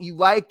how you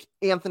like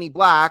Anthony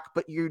Black,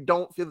 but you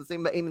don't feel the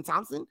same about Amen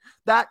Thompson.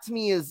 That to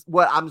me is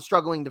what I'm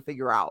struggling to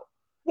figure out.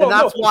 Well, and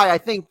that's why I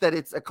think that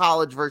it's a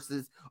college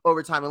versus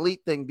overtime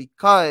elite thing,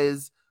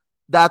 because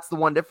that's the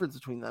one difference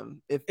between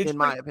them, in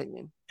my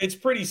opinion. It's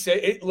pretty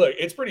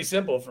it's pretty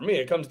simple for me.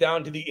 It comes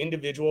down to the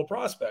individual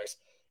prospects.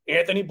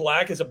 Anthony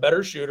Black is a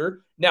better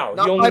shooter. Now,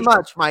 not by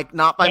much, Mike.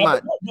 Not by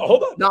much. No,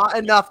 hold on. Not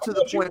enough to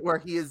the point where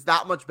he is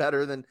that much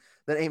better than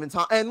Amen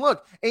Thompson. And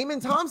look, Amen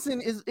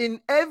Thompson is in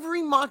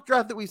every mock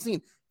draft that we've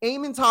seen.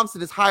 Amen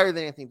Thompson is higher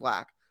than Anthony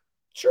Black.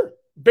 Sure.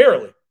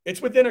 Barely.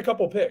 It's within a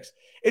couple picks.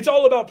 It's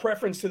all about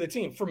preference to the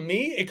team. For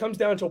me, it comes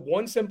down to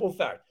one simple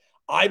fact.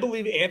 I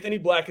believe Anthony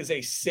Black is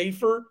a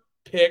safer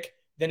pick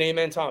than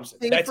Amen Thompson.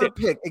 Safer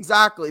pick.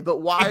 Exactly.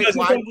 But why do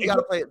we got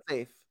to play it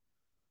safe?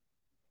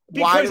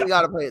 Why do we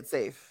got to play it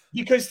safe?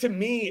 Because to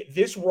me,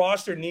 this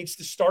roster needs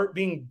to start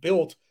being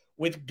built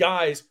with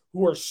guys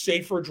who are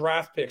safer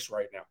draft picks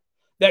right now.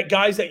 That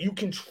guys that you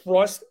can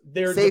trust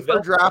their safer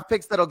draft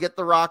picks that'll get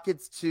the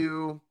Rockets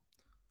to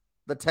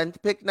the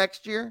 10th pick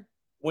next year.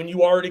 When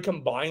you already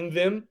combine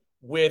them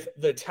with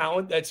the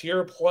talent that's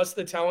here, plus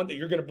the talent that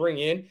you're going to bring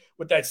in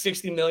with that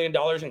 $60 million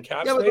in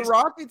cap space. But the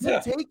Rockets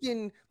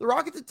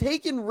have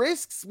taken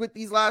risks with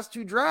these last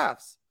two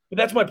drafts. But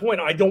that's my point.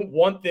 I don't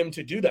want them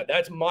to do that.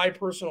 That's my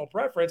personal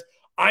preference.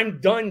 I'm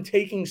done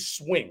taking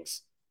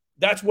swings.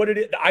 That's what it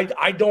is. I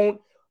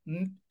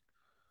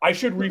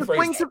should rephrase. The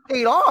swings have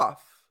paid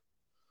off.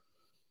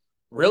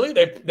 Really?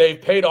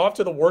 They've paid off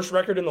to the worst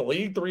record in the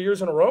league 3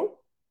 years in a row?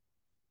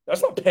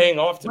 That's not paying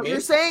off to me. You're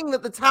saying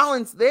that the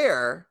talent's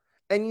there,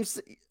 and you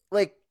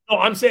like. No,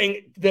 I'm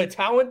saying the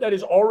talent that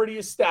is already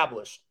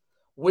established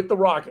with the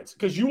Rockets,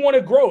 because you want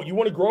to grow. You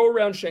want to grow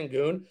around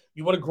Şengün.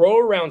 You want to grow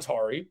around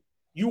Tari.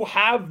 You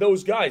have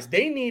those guys.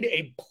 They need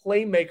a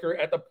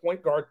playmaker at the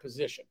point guard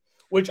position,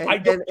 which I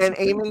don't. And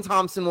Amen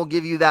Thompson will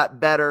give you that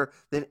better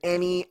than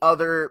any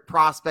other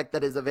prospect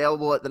that is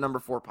available at the number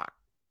 4 spot.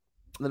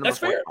 That's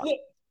fair.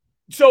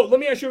 So let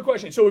me ask you a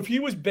question. So if he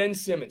was Ben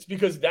Simmons,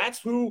 because that's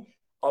who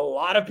a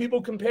lot of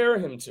people compare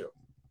him to,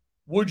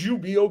 would you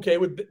be okay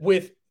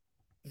with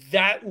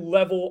that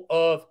level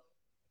of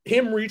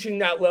him reaching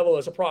that level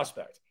as a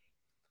prospect?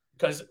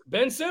 Because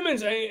Ben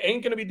Simmons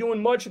ain't going to be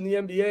doing much in the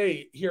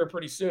NBA here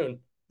pretty soon,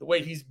 the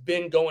way he's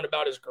been going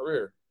about his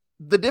career.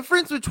 The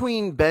difference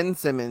between Ben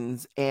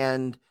Simmons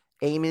and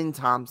Amen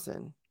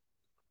Thompson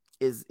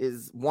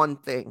is one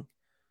thing: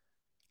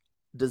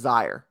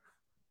 desire.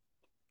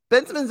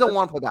 Ben Simmons don't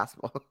want to play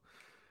basketball.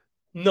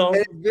 No. And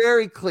it's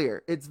very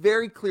clear. It's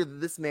very clear that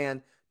this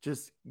man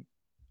just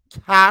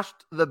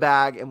cashed the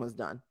bag and was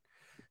done.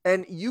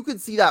 And you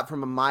could see that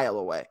from a mile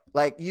away.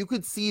 Like, you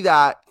could see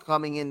that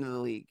coming into the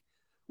league.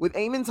 With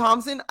Amen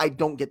Thompson, I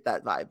don't get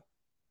that vibe.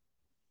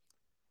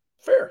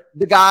 Fair.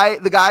 The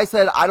guy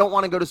said, I don't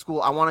want to go to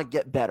school. I want to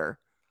get better.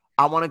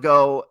 I want to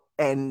go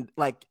and,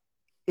 like,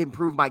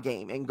 improve my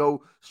game and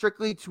go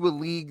strictly to a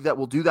league that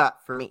will do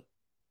that for me.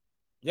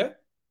 Yeah.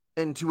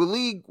 And to a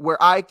league where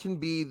I can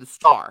be the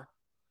star.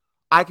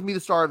 I can be the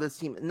star of this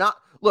team.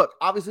 Look,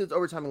 obviously it's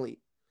overtime elite.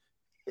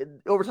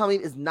 Overtime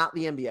elite is not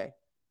the NBA,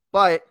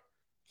 but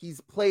he's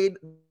played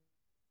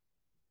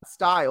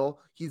style.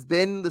 He's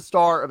been the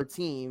star of a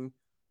team.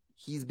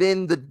 He's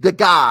been the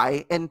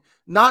guy, and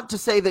not to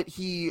say that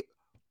he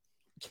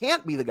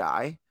can't be the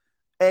guy,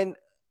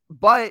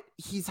 but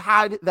he's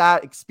had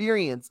that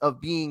experience of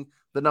being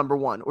the number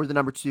 1 or the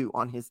number 2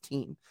 on his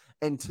team.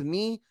 And to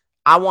me,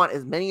 I want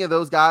as many of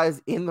those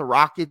guys in the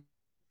Rocket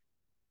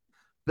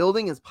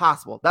building as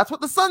possible. That's what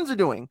the Suns are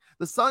doing.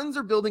 The Suns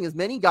are building as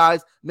many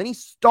guys, many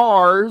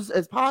stars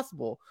as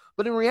possible.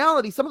 But in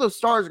reality, some of those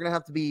stars are going to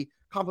have to be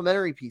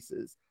complementary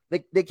pieces.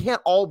 They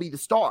can't all be the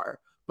star,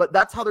 but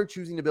that's how they're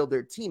choosing to build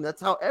their team.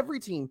 That's how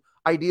every team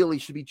ideally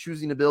should be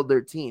choosing to build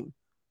their team.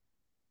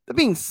 That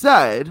being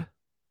said,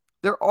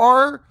 there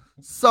are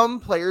some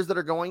players that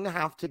are going to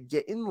have to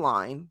get in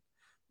line,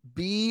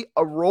 be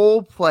a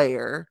role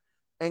player,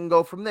 and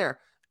go from there.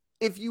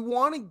 If you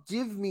want to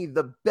give me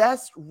the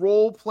best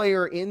role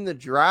player in the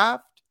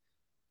draft,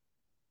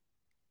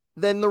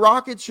 then the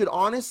Rockets should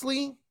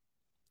honestly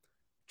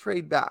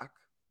trade back.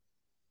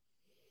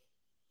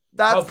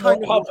 That's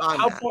kind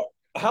of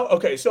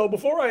okay. So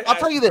before I'll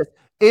tell you this: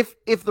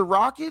 if the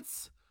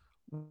Rockets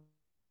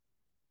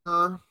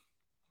were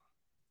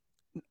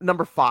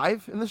number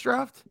 5 in this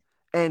draft,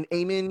 and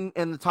Amen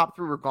and the top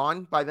 3 were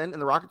gone by then,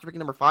 and the Rockets were picking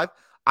number 5,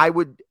 I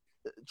would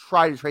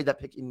try to trade that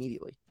pick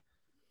immediately.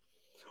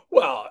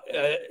 Well,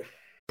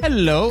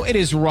 hello, it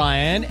is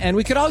Ryan, and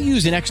we could all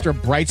use an extra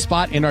bright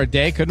spot in our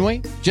day, couldn't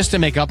we? Just to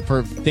make up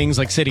for things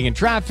like sitting in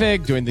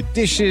traffic, doing the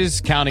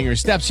dishes, counting your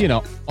steps,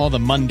 all the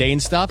mundane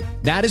stuff.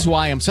 That is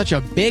why I'm such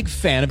a big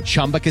fan of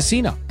Chumba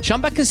Casino.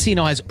 Chumba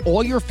Casino has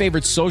all your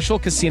favorite social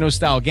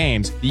casino-style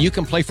games that you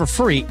can play for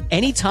free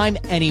anytime,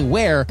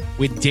 anywhere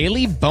with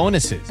daily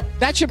bonuses.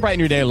 That should brighten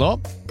your day a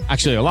little.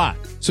 Actually, a lot.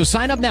 So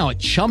sign up now at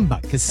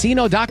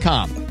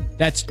ChumbaCasino.com.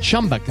 That's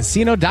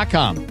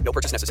ChumbaCasino.com. No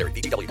purchase necessary.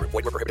 VGW Group.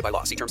 Void where prohibited by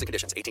law. See terms and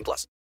conditions.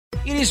 18+.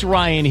 It is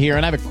Ryan here,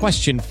 and I have a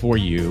question for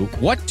you.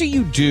 What do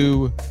you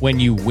do when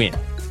you win?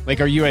 Like,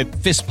 are you a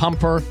fist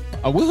pumper,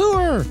 a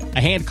woohooer, a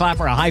hand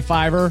clapper, a high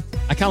fiver?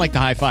 I kind of like the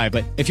high five,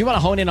 but if you want to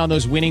hone in on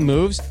those winning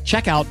moves,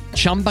 check out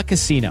Chumba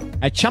Casino.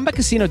 At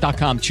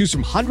ChumbaCasino.com, choose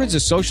from hundreds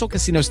of social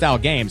casino-style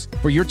games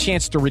for your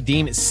chance to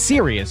redeem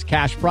serious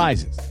cash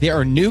prizes. There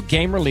are new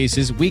game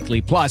releases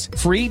weekly, plus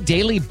free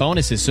daily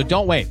bonuses. So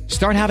don't wait.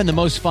 Start having the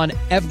most fun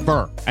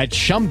ever at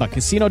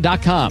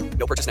ChumbaCasino.com.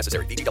 No purchase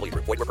necessary. VGW.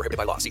 Void where prohibited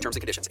by law. See terms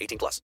and conditions.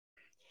 18+.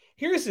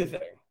 Here's the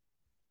thing.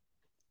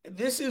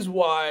 This is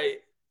why...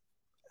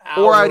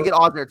 Or I'd get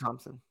Oscar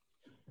Thompson.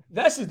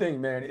 That's the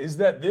thing, man, is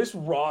that this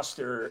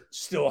roster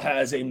still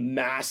has a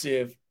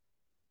massive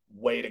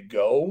way to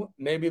go,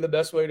 maybe the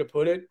best way to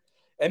put it.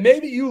 And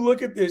maybe you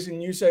look at this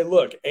and you say,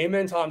 look,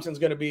 Amen Thompson's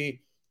going to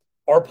be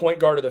our point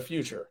guard of the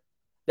future.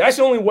 That's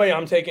the only way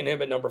I'm taking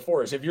him at number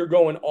 4 is if you're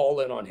going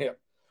all in on him,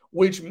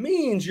 which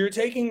means you're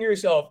taking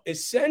yourself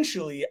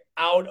essentially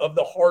out of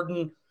the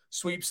Harden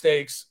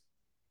sweepstakes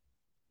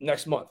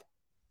next month.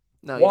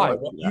 No, why?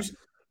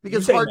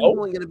 Because Harden's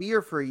only going to be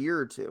here for a year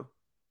or two.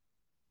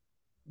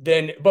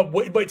 Then,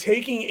 but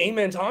taking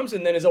Amen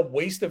Thompson then is a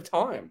waste of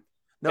time.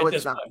 No,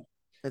 it's not.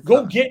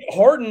 Go get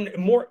Harden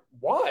more.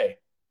 Why?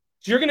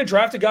 So you're going to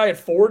draft a guy at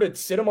 4 to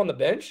sit him on the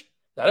bench?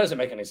 That doesn't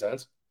make any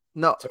sense.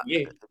 No,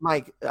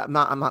 Mike, I'm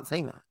not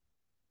saying that.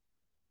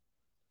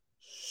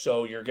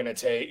 So you're going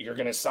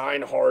to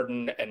sign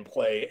Harden and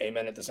play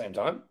Amen at the same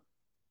time?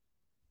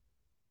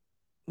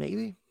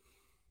 Maybe.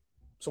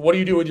 So what do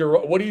you do with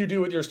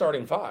your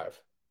starting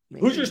 5?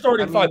 Maybe. Who's your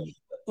starting 5?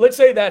 Let's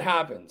say that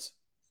happens.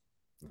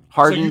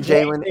 Harden,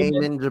 Jalen,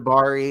 Amen,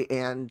 Jabari,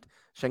 and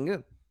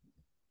Şengün.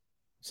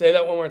 Say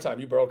that one more time.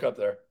 You broke up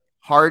there.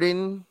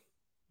 Harden,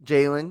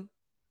 Jalen,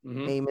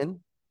 Amen,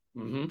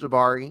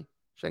 Jabari,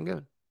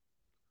 Şengün.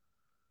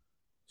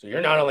 So you're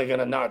not only going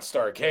to not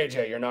start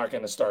KJ, you're not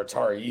going to start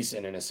Tari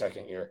Eason in his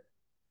second year.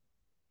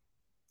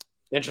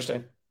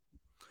 Interesting.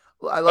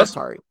 Well, I love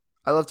Tari.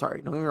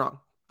 Don't get me wrong.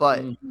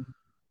 But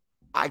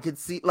I could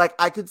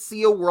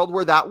see a world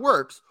where that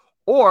works.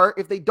 Or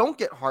if they don't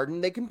get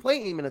Harden, they can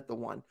play Amen at the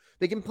 1.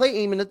 They can play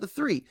Amen at the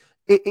 3.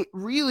 It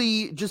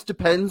really just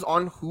depends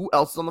on who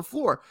else is on the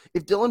floor.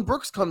 If Dylan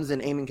Brooks comes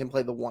in, Amen can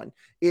play the 1.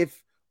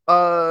 If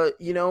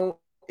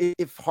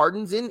if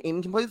Harden's in,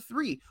 Amen can play the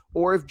 3.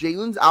 Or if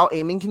Jalen's out,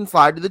 Amen can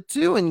slide to the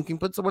 2 and you can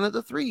put someone at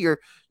the 3. Or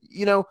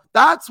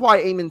that's why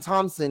Amen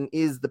Thompson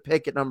is the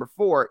pick at number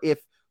 4 if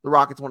the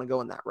Rockets want to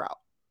go in that route.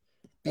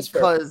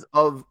 Because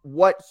of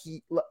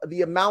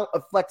the amount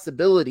of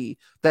flexibility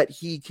that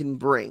he can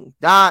bring.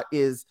 That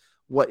is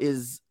what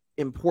is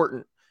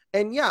important.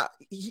 And yeah,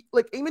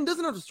 Amen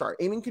doesn't have to start.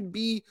 Amen could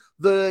be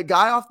the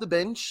guy off the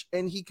bench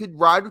and he could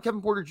ride with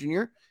Kevin Porter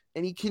Jr.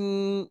 and he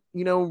can,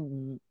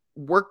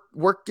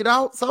 work it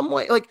out some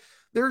way. Like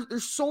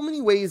there's so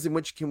many ways in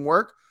which it can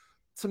work.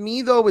 To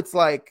me though, it's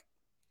like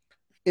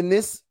in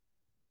this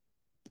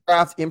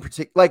draft in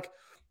particular,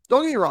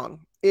 don't get me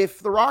wrong.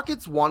 If the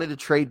Rockets wanted to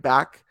trade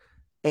back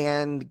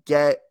and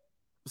get,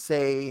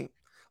 say,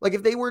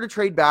 if they were to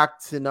trade back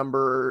to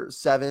number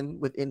 7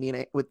 with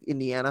Indiana,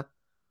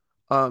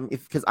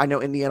 because I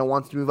know Indiana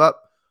wants to move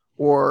up,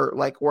 or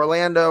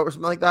Orlando or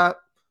something like that,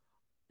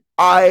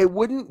 I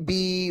wouldn't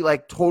be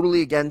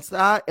totally against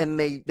that. And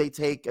they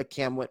take a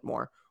Cam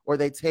Whitmore, or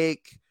they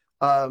take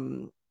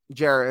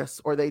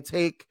Jarris, or they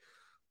take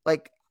but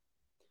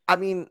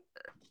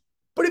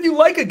if you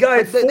like a guy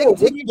at 4, they can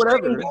take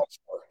whatever.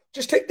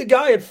 Just take the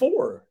guy at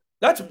 4.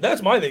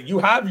 That's my thing. You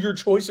have your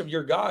choice of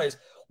your guys.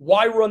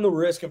 Why run the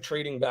risk of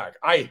trading back?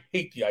 I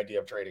hate the idea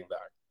of trading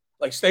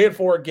back. Stay at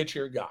 4, get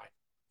your guy,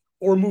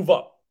 or move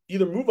up.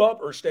 Either move up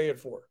or stay at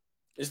 4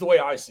 is the way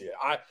I see it.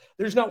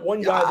 There's not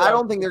one guy. I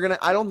don't think they're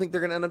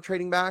gonna end up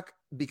trading back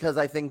because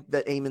I think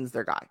that Amen's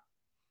their guy.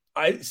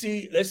 I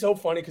see. That's so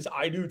funny because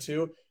I do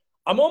too.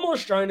 I'm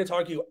almost trying to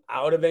talk you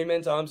out of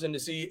Amen Thompson to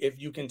see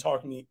if you can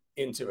talk me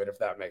into it, if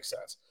that makes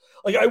sense.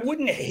 I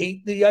wouldn't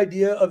hate the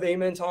idea of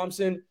Amen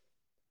Thompson.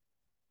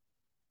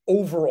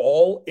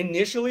 Overall,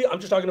 initially, I'm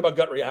just talking about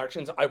gut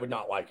reactions. I would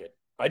not like it.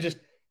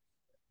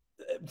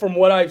 From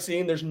what I've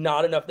seen, there's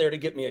not enough there to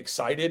get me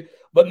excited.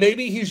 But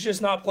maybe he's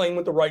just not playing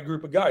with the right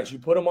group of guys. You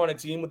put him on a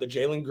team with a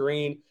Jalen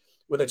Green,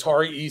 with a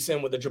Tari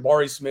Eason, with a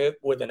Jabari Smith,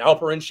 with an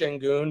Alperen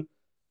Şengün.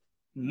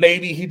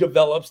 Maybe he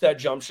develops that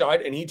jump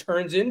shot and he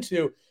turns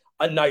into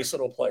a nice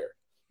little player.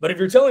 But if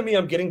you're telling me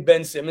I'm getting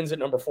Ben Simmons at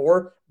number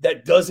 4,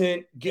 that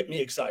doesn't get me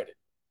excited.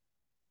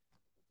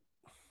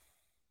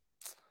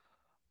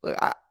 Look,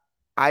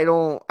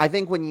 I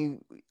think when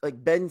you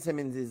Ben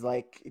Simmons is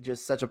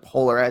just such a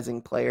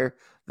polarizing player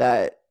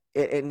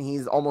and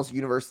he's almost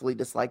universally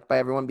disliked by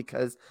everyone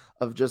because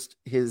of just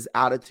his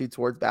attitude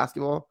towards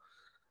basketball.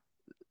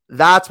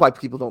 That's why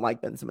people don't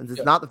like Ben Simmons.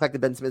 It's not the fact that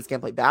Ben Simmons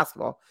can't play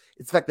basketball.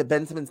 It's the fact that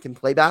Ben Simmons can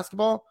play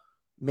basketball,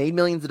 made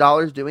millions of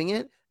dollars doing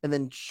it, and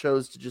then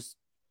chose to just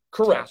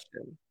correct.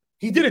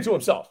 He did it to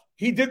himself.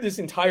 He did this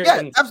entire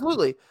thing.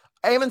 Absolutely.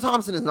 Amen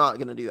Thompson is not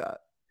going to do that.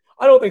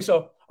 I don't think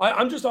so.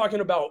 I'm just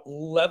talking about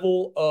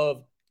level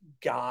of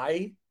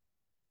guy.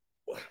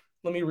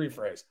 Let me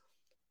rephrase.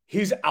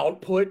 his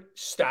output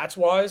stats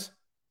wise,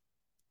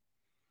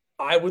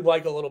 I would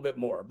like a little bit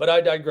more, but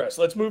I digress.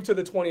 Let's move to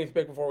the 20th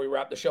pick before we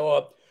wrap the show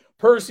up.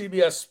 Per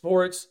CBS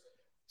Sports,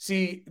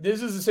 see,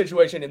 this is a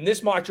situation in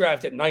this mock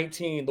draft at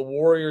 19, the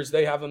Warriors,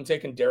 they have them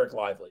taking Derek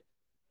Lively,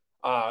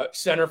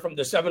 center from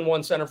the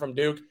 7-1 center from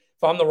Duke.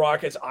 If I'm the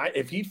Rockets,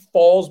 if he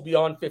falls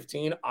beyond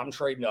 15, I'm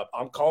trading up.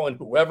 I'm calling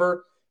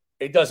whoever.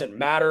 It doesn't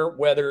matter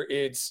whether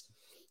it's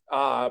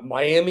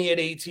Miami at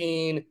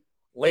 18,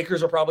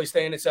 Lakers are probably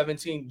staying at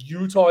 17,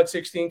 Utah at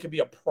 16 could be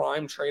a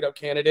prime trade-up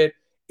candidate.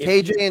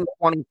 KJ in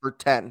 20 for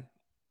 10.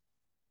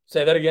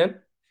 Say that again?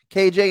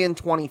 KJ in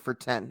 20 for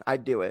 10.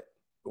 I'd do it.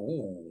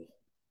 Ooh,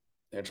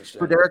 interesting.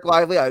 For Derek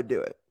Lively, I would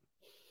do it.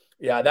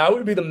 Yeah, that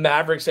would be the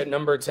Mavericks at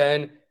number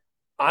 10.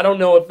 I don't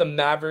know if the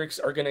Mavericks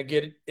are going to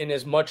get in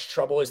as much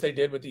trouble as they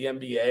did with the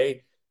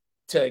NBA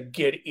to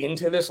get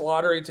into this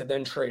lottery to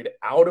then trade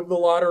out of the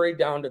lottery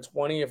down to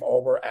 20 if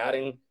all we're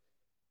adding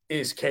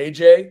is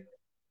KJ.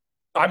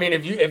 I mean,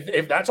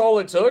 if that's all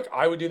it took,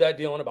 I would do that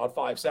deal in about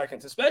 5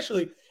 seconds,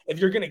 especially if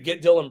you're going to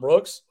get Dillon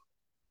Brooks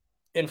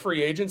in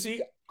free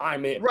agency.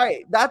 I'm in.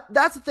 Right.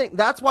 That's the thing.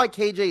 That's why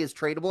KJ is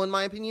tradable, in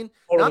my opinion.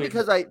 Totally. Not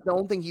because I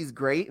don't think he's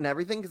great and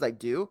everything, because I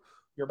do.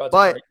 You're about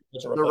but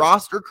to the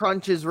roster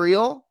crunch is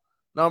real,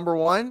 number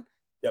one.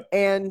 Yep.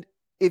 And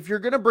if you're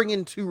going to bring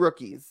in 2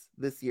 rookies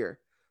this year,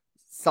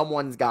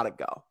 someone's got to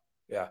go.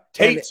 Yeah.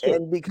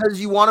 And because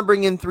you want to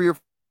bring in 3 or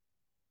 4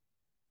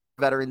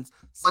 veterans,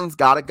 someone's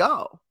got to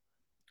go.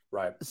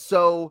 Right.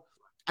 So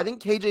I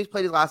think KJ's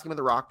played his last game with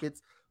the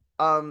Rockets.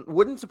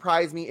 Wouldn't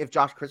surprise me if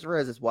Josh Christopher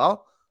has as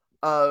well.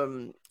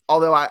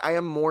 Although I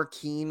am more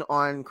keen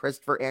on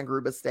Christopher and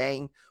Gruba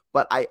staying,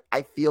 but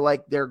I feel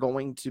like they're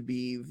going to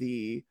be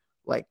the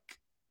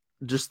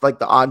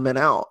the odd men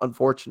out,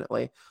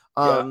 unfortunately.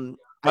 I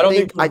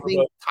think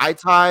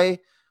Ty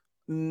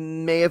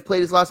may have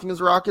played his last game as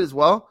a Rocket as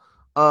well.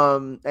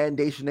 And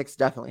Daisha Nix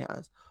definitely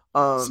has.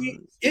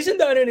 Isn't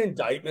that an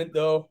indictment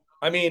though?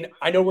 I mean,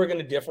 I know we're going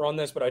to differ on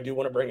this, but I do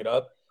want to bring it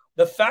up.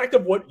 The fact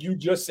of what you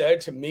just said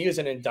to me is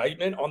an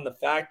indictment on the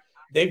fact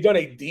they've done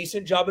a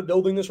decent job of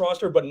building this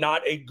roster, but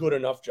not a good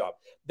enough job.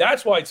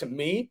 That's why, to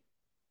me,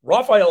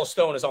 Raphael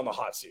Stone is on the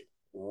hot seat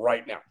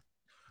right now.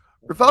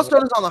 Raphael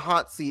Stone is on the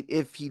hot seat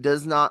if he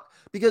does not,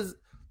 because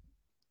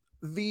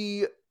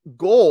the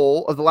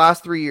goal of the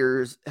last 3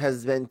 years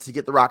has been to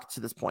get the Rockets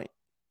to this point.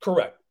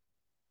 Correct.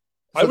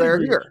 So they're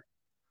here.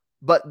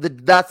 But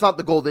that's not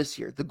the goal this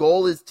year. The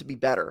goal is to be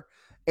better.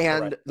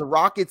 And Correct. The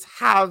Rockets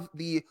have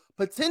the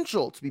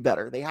potential to be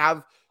better. They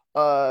have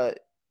a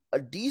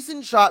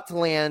decent shot to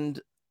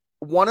land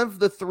one of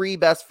the 3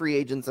 best free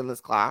agents in this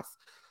class,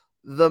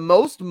 the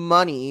most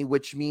money,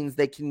 which means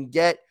they can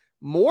get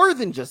more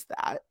than just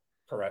that.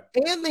 Correct.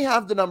 And they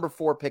have the number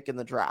 4 pick in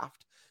the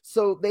draft.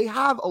 So they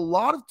have a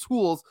lot of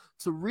tools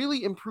to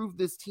really improve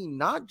this team,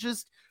 not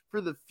just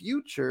for the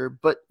future,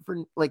 but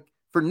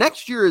for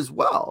next year as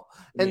well.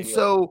 And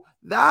so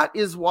that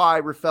is why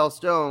Raphael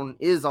Stone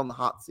is on the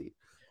hot seat,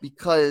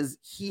 because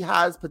he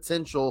has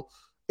potential.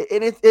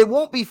 And it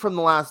won't be from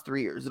the last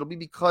 3 years. It'll be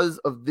because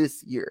of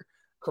this year.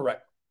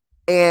 Correct.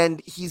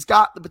 And he's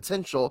got the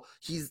potential.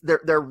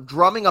 They're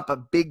drumming up a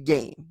big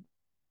game.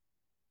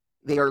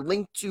 They are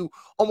linked to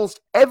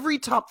almost every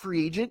top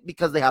free agent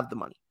because they have the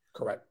money.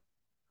 Correct.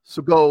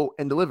 So go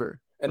and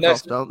deliver. And Raphael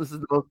Stone.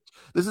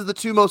 This is the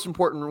 2 most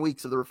important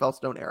weeks of the Raphael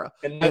Stone era.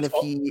 And if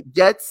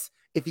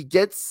he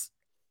gets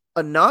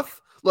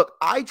enough, look,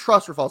 I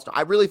trust Raphael Stone.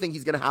 I really think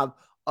he's going to have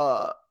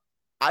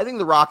I think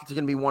the Rockets are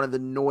going to be one of the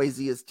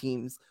noisiest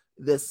teams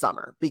this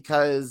summer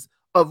because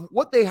of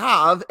what they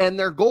have and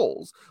their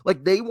goals.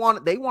 Like they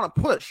want to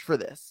push for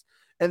this.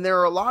 And there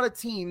are a lot of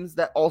teams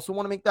that also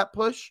want to make that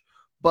push,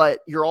 but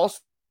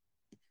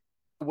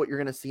what you're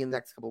going to see in the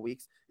next couple of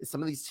weeks is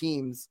some of these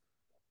teams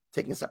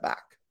taking a step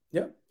back.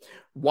 Yeah.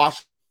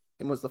 Washington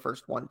was the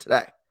first one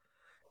today.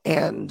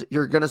 And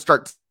you're going to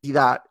start to see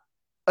that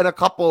in a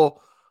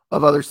couple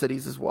of other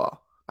cities as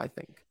well, I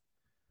think.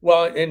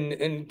 Well,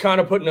 and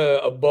kind of putting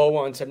a bow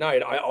on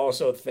tonight, I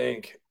also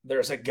think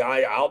there's a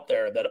guy out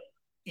there that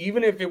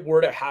even if it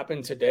were to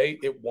happen today,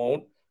 it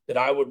won't, that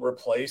I would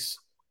replace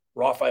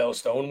Raphael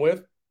Stone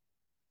with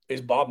is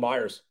Bob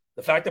Myers.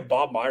 The fact that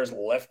Bob Myers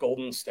left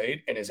Golden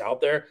State and is out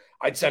there,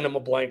 I'd send him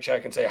a blank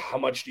check and say, how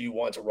much do you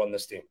want to run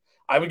this team?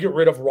 I would get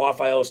rid of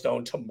Raphael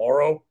Stone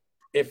tomorrow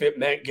if it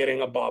meant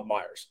getting a Bob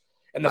Myers.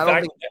 And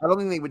I don't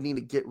think they would need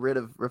to get rid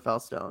of Raphael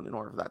Stone in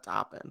order for that to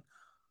happen.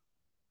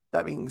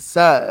 That being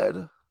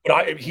said,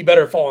 but he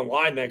better fall in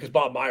line, man, because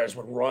Bob Myers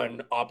would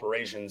run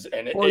operations.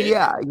 And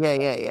yeah,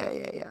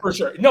 for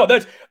sure. No,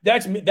 that's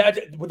with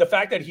the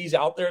fact that he's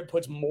out there, it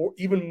puts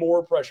even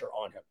more pressure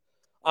on him.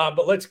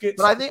 But let's get.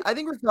 But I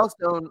think Raphael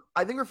Stone.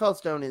 I think Raphael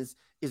Stone is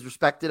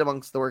respected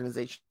amongst the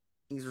organization.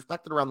 He's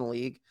respected around the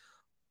league.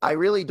 I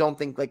really don't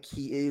think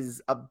he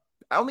is. I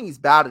don't think he's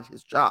bad at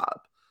his job.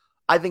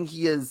 I think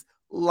he is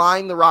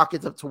line the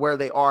Rockets up to where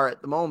they are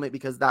at the moment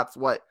because that's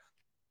what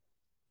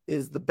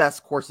is the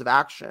best course of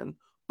action.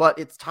 But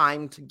it's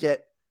time to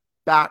get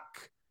back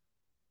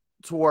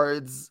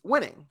towards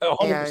winning.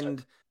 100%.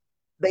 And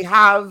they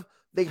have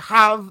They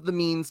have the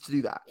means to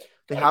do that.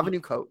 They have a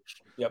new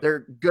coach. Yep.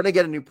 They're going to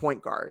get a new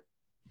point guard.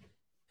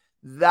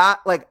 That,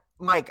 like,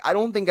 Mike, I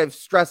don't think I've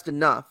stressed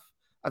enough.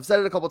 I've said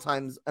it a couple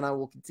times, and I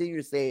will continue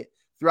to say it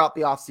throughout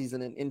the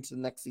offseason and into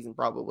the next season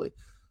probably.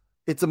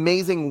 It's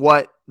amazing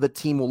what the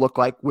team will look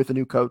like with a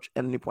new coach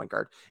and a new point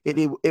guard.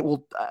 It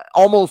will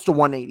almost a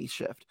 180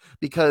 shift,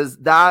 because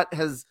that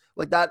has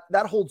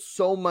that holds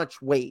so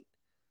much weight.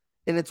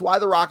 And it's why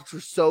the Rockets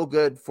were so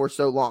good for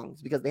so long.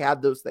 It's because they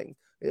had those things.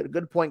 They had a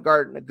good point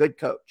guard and a good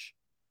coach.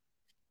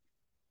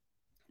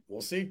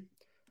 We'll see.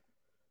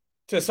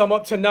 To sum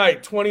up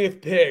tonight,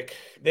 20th pick,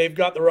 they've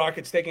got the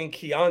Rockets taking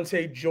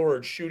Keontae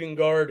George, shooting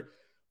guard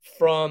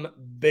from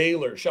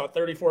Baylor. Shot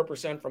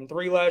 34% from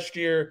three last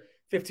year,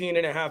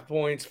 15.5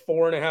 points,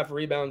 4.5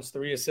 rebounds,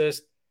 3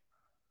 assists.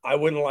 I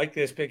wouldn't like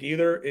this pick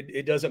either.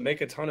 It doesn't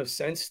make a ton of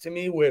sense to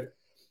me with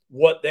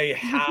what they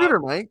have. He's a shooter,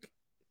 Mike.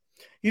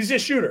 He's a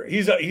shooter.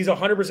 He's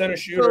 100% a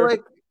shooter. So,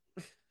 like,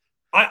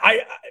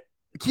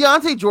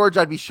 Keontae George,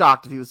 I'd be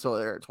shocked if he was still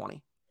there at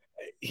 20.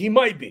 He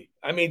might be.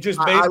 I mean, just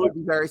I would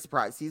be very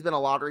surprised. He's been a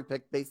lottery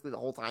pick basically the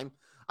whole time.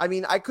 I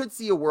mean, I could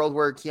see a world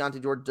where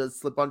Keontae George does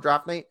slip on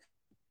draft night.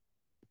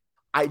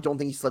 I don't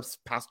think he slips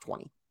past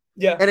 20.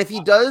 Yeah. And if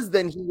he does,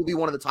 then he will be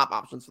one of the top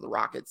options for the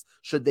Rockets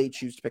should they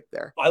choose to pick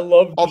there.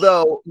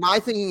 Although my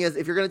thinking is,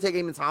 if you're going to take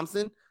Amen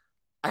Thompson,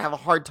 I have a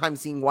hard time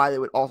seeing why they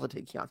would also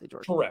take Keontae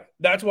George. Correct.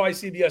 That's why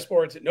CBS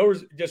Sports, no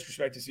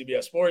disrespect to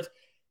CBS Sports,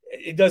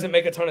 it doesn't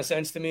make a ton of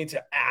sense to me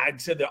to add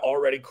to the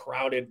already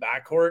crowded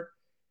backcourt.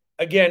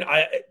 Again,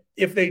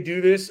 if they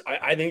do this,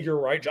 I think you're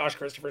right. Josh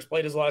Christopher's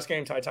played his last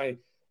game. Ty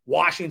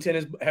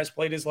Washington has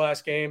played his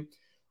last game.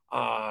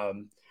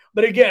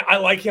 But again, I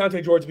like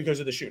Keontae George because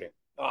of the shooting.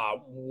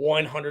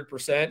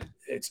 100%.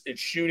 It's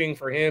shooting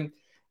for him.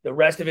 The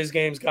rest of his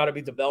game's got to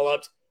be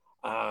developed.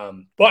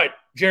 But,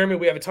 Jeremy,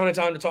 we have a ton of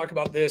time to talk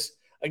about this.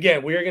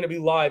 Again, we are going to be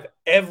live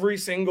every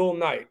single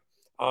night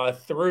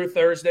through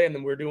Thursday, and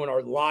then we're doing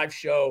our live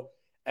show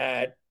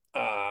at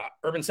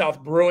Urban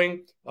South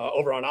Brewing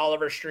over on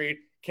Oliver Street.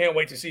 Can't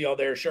wait to see y'all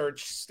there.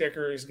 Shirts,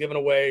 stickers, giving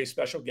away,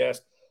 special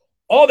guests,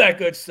 all that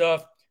good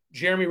stuff.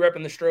 Jeremy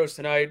repping the Stros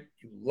tonight.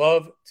 You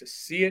love to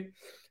see it.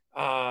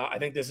 I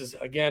think this is,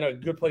 again, a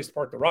good place to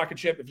park the rocket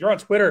ship. If you're on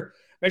Twitter,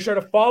 make sure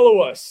to follow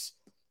us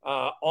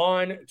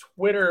on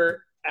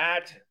Twitter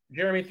at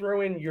Jeremy. Throw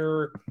in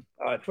your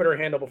Twitter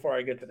handle before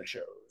I get to the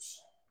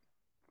shows.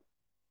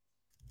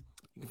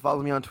 You can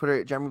follow me on Twitter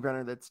at Jeremy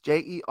Brenner. That's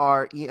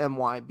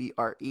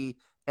JeremyBrener.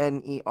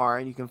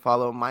 And you can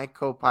follow my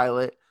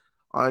co-pilot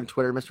on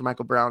Twitter, Mr.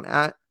 Michael Brown,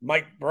 at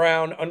Mike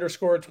Brown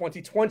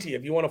 _2020.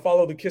 If you want to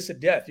follow the Kiss of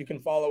Death, you can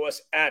follow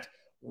us at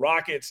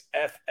Rockets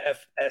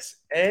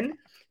FFSN.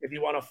 If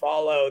you want to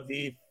follow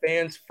the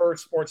Fans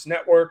First Sports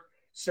Network,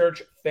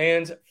 search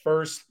Fans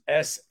First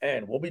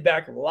SN. We'll be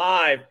back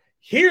live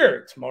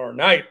here tomorrow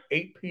night,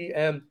 8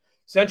 p.m.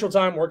 Central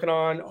Time, working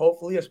on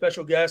hopefully a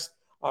special guest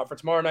for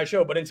tomorrow night's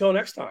show. But until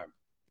next time,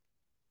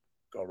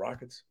 go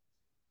Rockets.